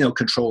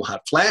control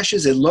hot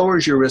flashes. It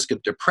lowers your risk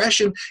of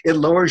depression. It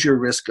lowers your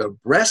risk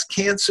of breast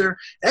cancer.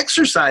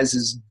 Exercise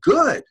is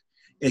good.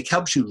 It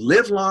helps you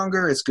live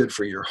longer. It's good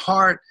for your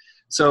heart.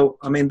 So,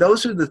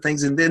 those are the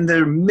things. And then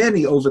there are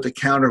many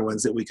over-the-counter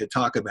ones that we could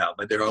talk about,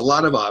 but there are a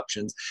lot of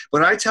options.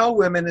 What I tell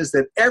women is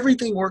that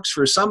everything works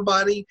for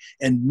somebody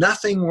and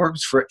nothing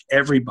works for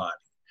everybody.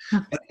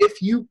 But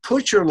if you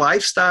put your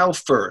lifestyle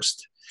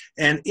first,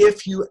 and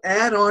if you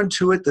add on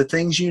to it the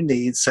things you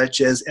need, such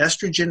as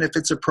estrogen, if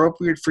it's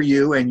appropriate for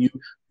you and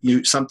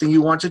you something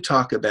you want to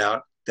talk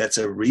about, that's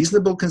a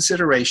reasonable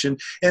consideration.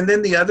 And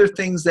then the other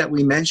things that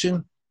we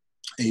mentioned,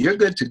 you're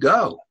good to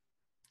go.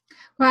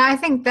 Well, I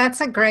think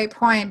that's a great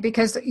point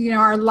because,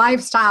 our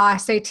lifestyle, I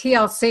say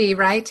TLC,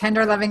 right?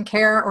 Tender loving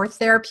care or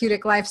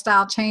therapeutic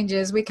lifestyle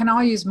changes. We can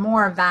all use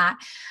more of that.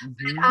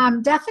 Mm-hmm.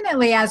 But,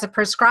 definitely as a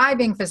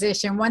prescribing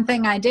physician, one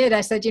thing I did,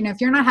 I said, if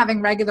you're not having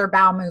regular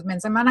bowel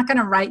movements, I'm not going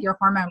to write your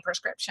hormone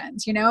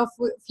prescriptions. If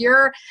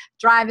you're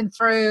driving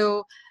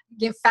through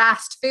get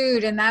fast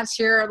food and that's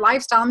your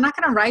lifestyle, I'm not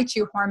going to write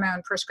you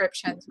hormone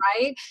prescriptions,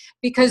 right?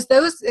 Because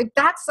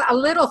that's a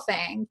little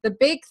thing. The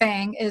big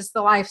thing is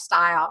the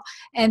lifestyle.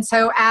 And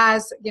so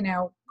as,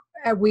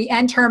 we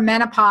enter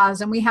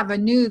menopause and we have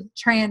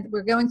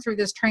we're going through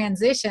this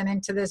transition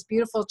into this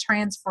beautiful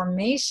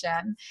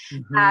transformation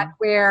that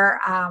we're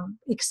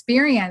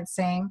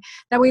experiencing,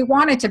 that we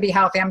want it to be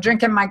healthy. I'm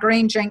drinking my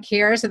green drink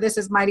here. So this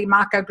is Mighty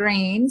Maca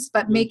greens,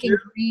 but making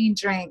green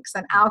drinks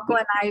and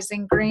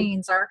alkalinizing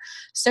greens are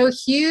so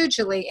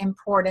hugely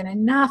important.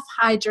 Enough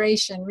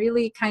hydration,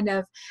 really kind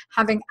of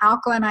having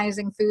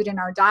alkalinizing food in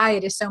our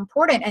diet is so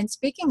important. And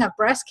speaking of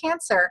breast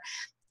cancer,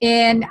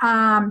 in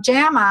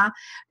JAMA,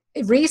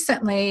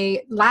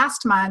 recently,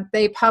 last month,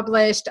 they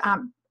published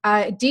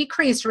a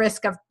decreased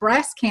risk of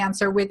breast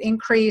cancer with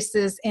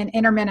increases in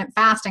intermittent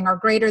fasting or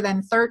greater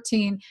than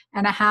 13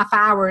 and a half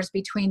hours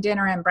between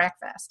dinner and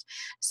breakfast.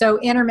 So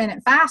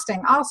intermittent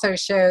fasting also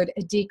showed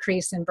a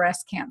decrease in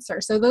breast cancer.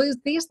 So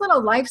these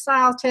little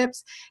lifestyle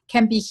tips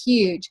can be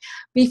huge.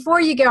 Before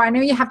you go, I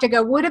know you have to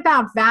go, what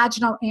about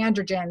vaginal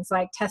androgens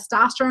like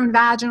testosterone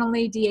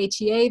vaginally,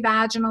 DHEA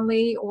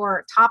vaginally,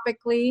 or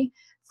topically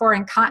for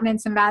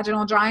incontinence and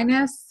vaginal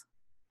dryness?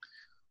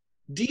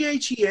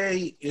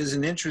 DHEA is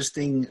an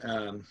interesting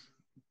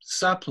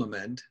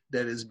supplement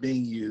that is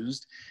being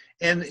used.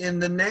 And in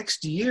the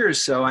next year or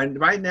so,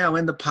 right now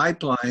in the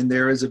pipeline,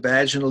 there is a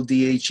vaginal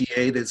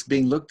DHEA that's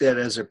being looked at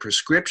as a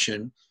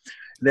prescription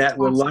that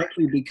will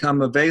likely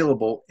become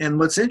available. And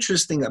what's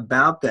interesting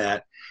about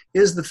that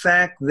is the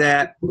fact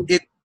that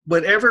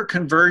whatever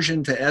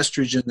conversion to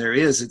estrogen there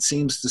is, it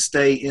seems to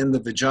stay in the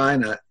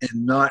vagina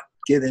and not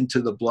get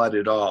into the blood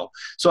at all.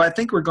 So I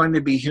think we're going to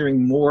be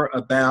hearing more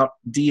about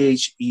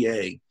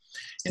DHEA.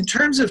 In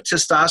terms of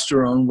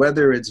testosterone,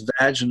 whether it's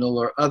vaginal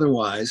or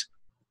otherwise,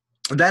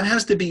 that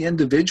has to be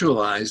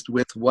individualized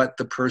with what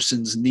the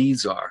person's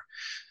needs are.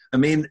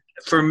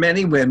 For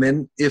many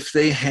women, if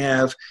they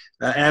have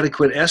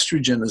adequate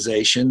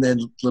estrogenization, then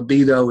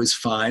libido is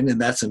fine, and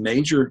that's a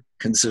major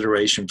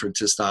consideration for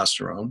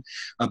testosterone.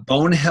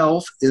 Bone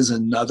health is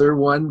another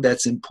one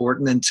that's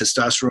important, and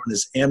testosterone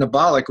is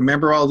anabolic.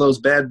 Remember all those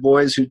bad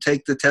boys who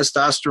take the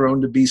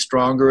testosterone to be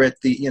stronger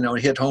at the,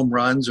 hit home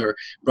runs or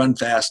run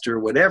faster or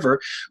whatever?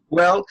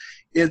 Well,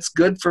 it's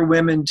good for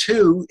women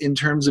too in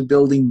terms of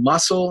building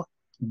muscle,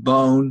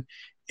 bone,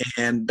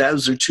 and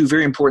those are two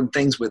very important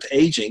things with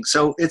aging.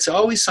 So it's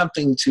always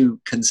something to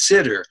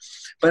consider.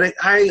 But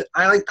I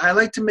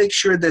like to make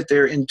sure that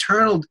their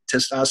internal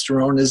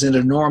testosterone is in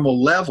a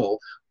normal level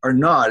or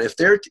not. If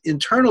their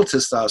internal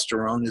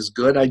testosterone is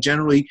good, I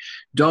generally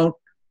don't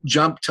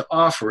jump to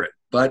offer it.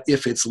 But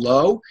if it's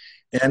low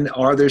and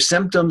are their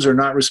symptoms are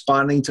not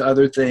responding to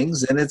other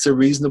things, then it's a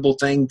reasonable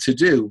thing to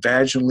do,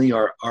 vaginally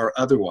or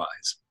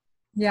otherwise.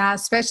 Yeah,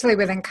 especially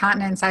with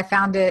incontinence, I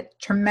found it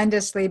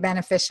tremendously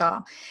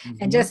beneficial.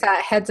 And just a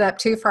heads up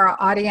too for our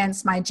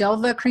audience, my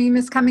Jelva cream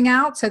is coming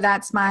out. So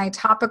that's my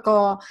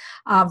topical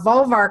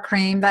vulvar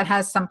cream that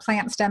has some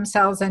plant stem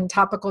cells and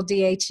topical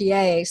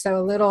DHEA. So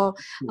a little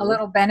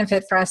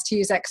benefit for us to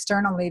use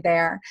externally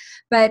there.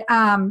 But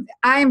I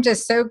am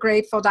just so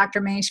grateful,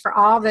 Dr. Mache, for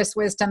all this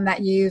wisdom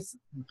that you've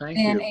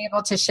been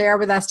able to share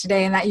with us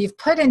today, and that you've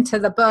put into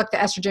the book, The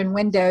Estrogen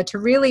Window, to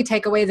really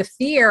take away the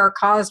fear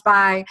caused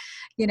by,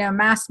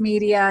 mass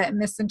media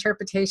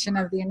misinterpretation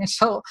of the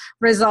initial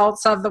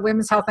results of the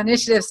Women's Health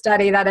Initiative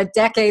study that a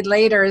decade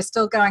later is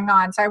still going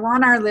on. So I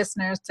want our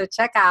listeners to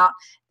check out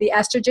The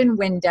Estrogen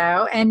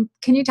Window. And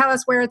can you tell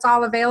us where it's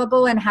all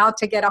available and how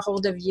to get a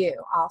hold of you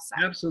also?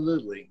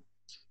 Absolutely.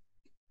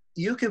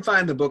 You can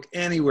find the book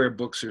anywhere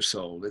books are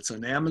sold. It's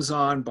on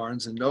Amazon,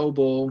 Barnes &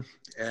 Noble,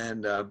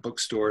 and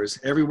bookstores.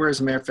 Everywhere,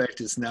 as a matter of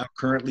fact, it's now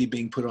currently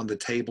being put on the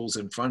tables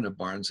in front of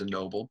Barnes &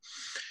 Noble.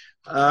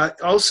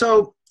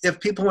 Also, if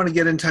people want to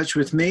get in touch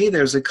with me,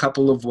 there's a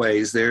couple of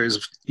ways.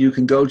 You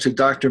can go to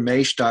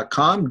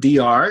drmache.com,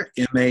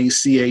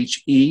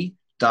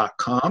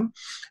 drmache.com,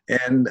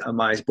 and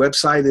my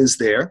website is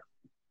there.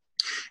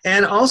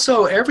 And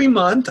also, every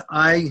month,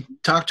 I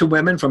talk to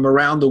women from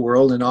around the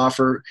world and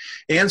offer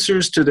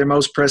answers to their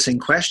most pressing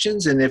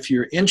questions. And if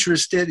you're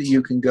interested,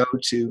 you can go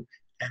to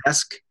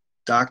Ask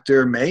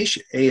Dr. Mache,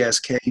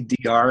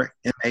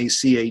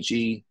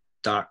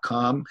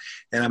 AskDrMache.com,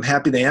 and I'm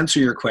happy to answer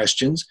your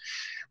questions.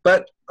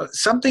 But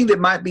something that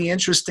might be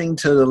interesting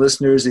to the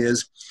listeners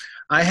is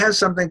I have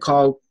something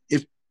called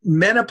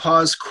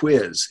menopause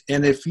quiz.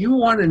 And if you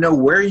want to know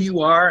where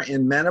you are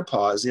in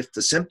menopause, if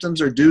the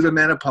symptoms are due to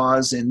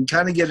menopause, and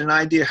kind of get an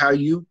idea how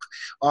you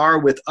are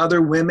with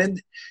other women,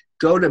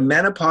 go to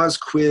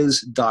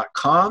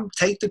menopausequiz.com,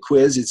 take the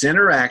quiz, it's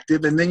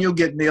interactive, and then you'll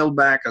get nailed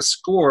back a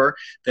score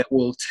that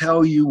will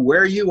tell you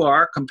where you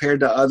are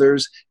compared to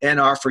others and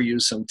offer you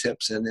some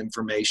tips and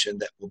information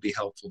that will be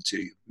helpful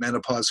to you.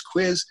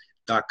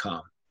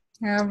 menopausequiz.com.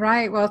 All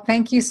right. Well,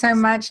 thank you so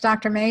much,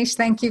 Dr. Mache.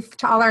 Thank you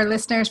to all our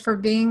listeners for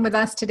being with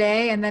us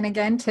today. And then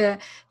again, to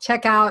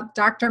check out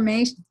Dr.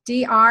 Mache,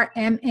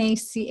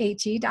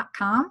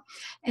 drmache.com,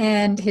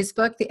 and his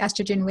book, The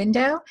Estrogen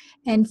Window.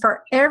 And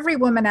for every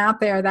woman out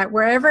there, that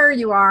wherever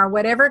you are,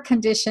 whatever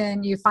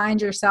condition you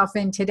find yourself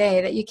in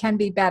today, that you can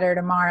be better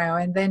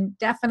tomorrow. And then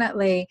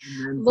definitely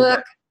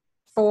look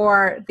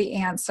for the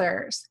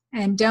answers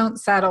and don't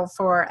settle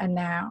for a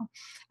no.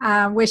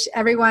 Wish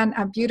everyone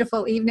a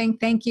beautiful evening.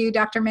 Thank you,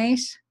 Dr.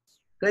 Mache.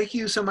 Thank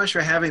you so much for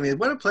having me.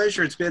 What a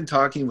pleasure it's been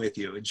talking with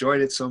you. Enjoyed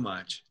it so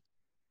much.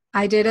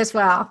 I did as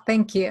well.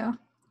 Thank you.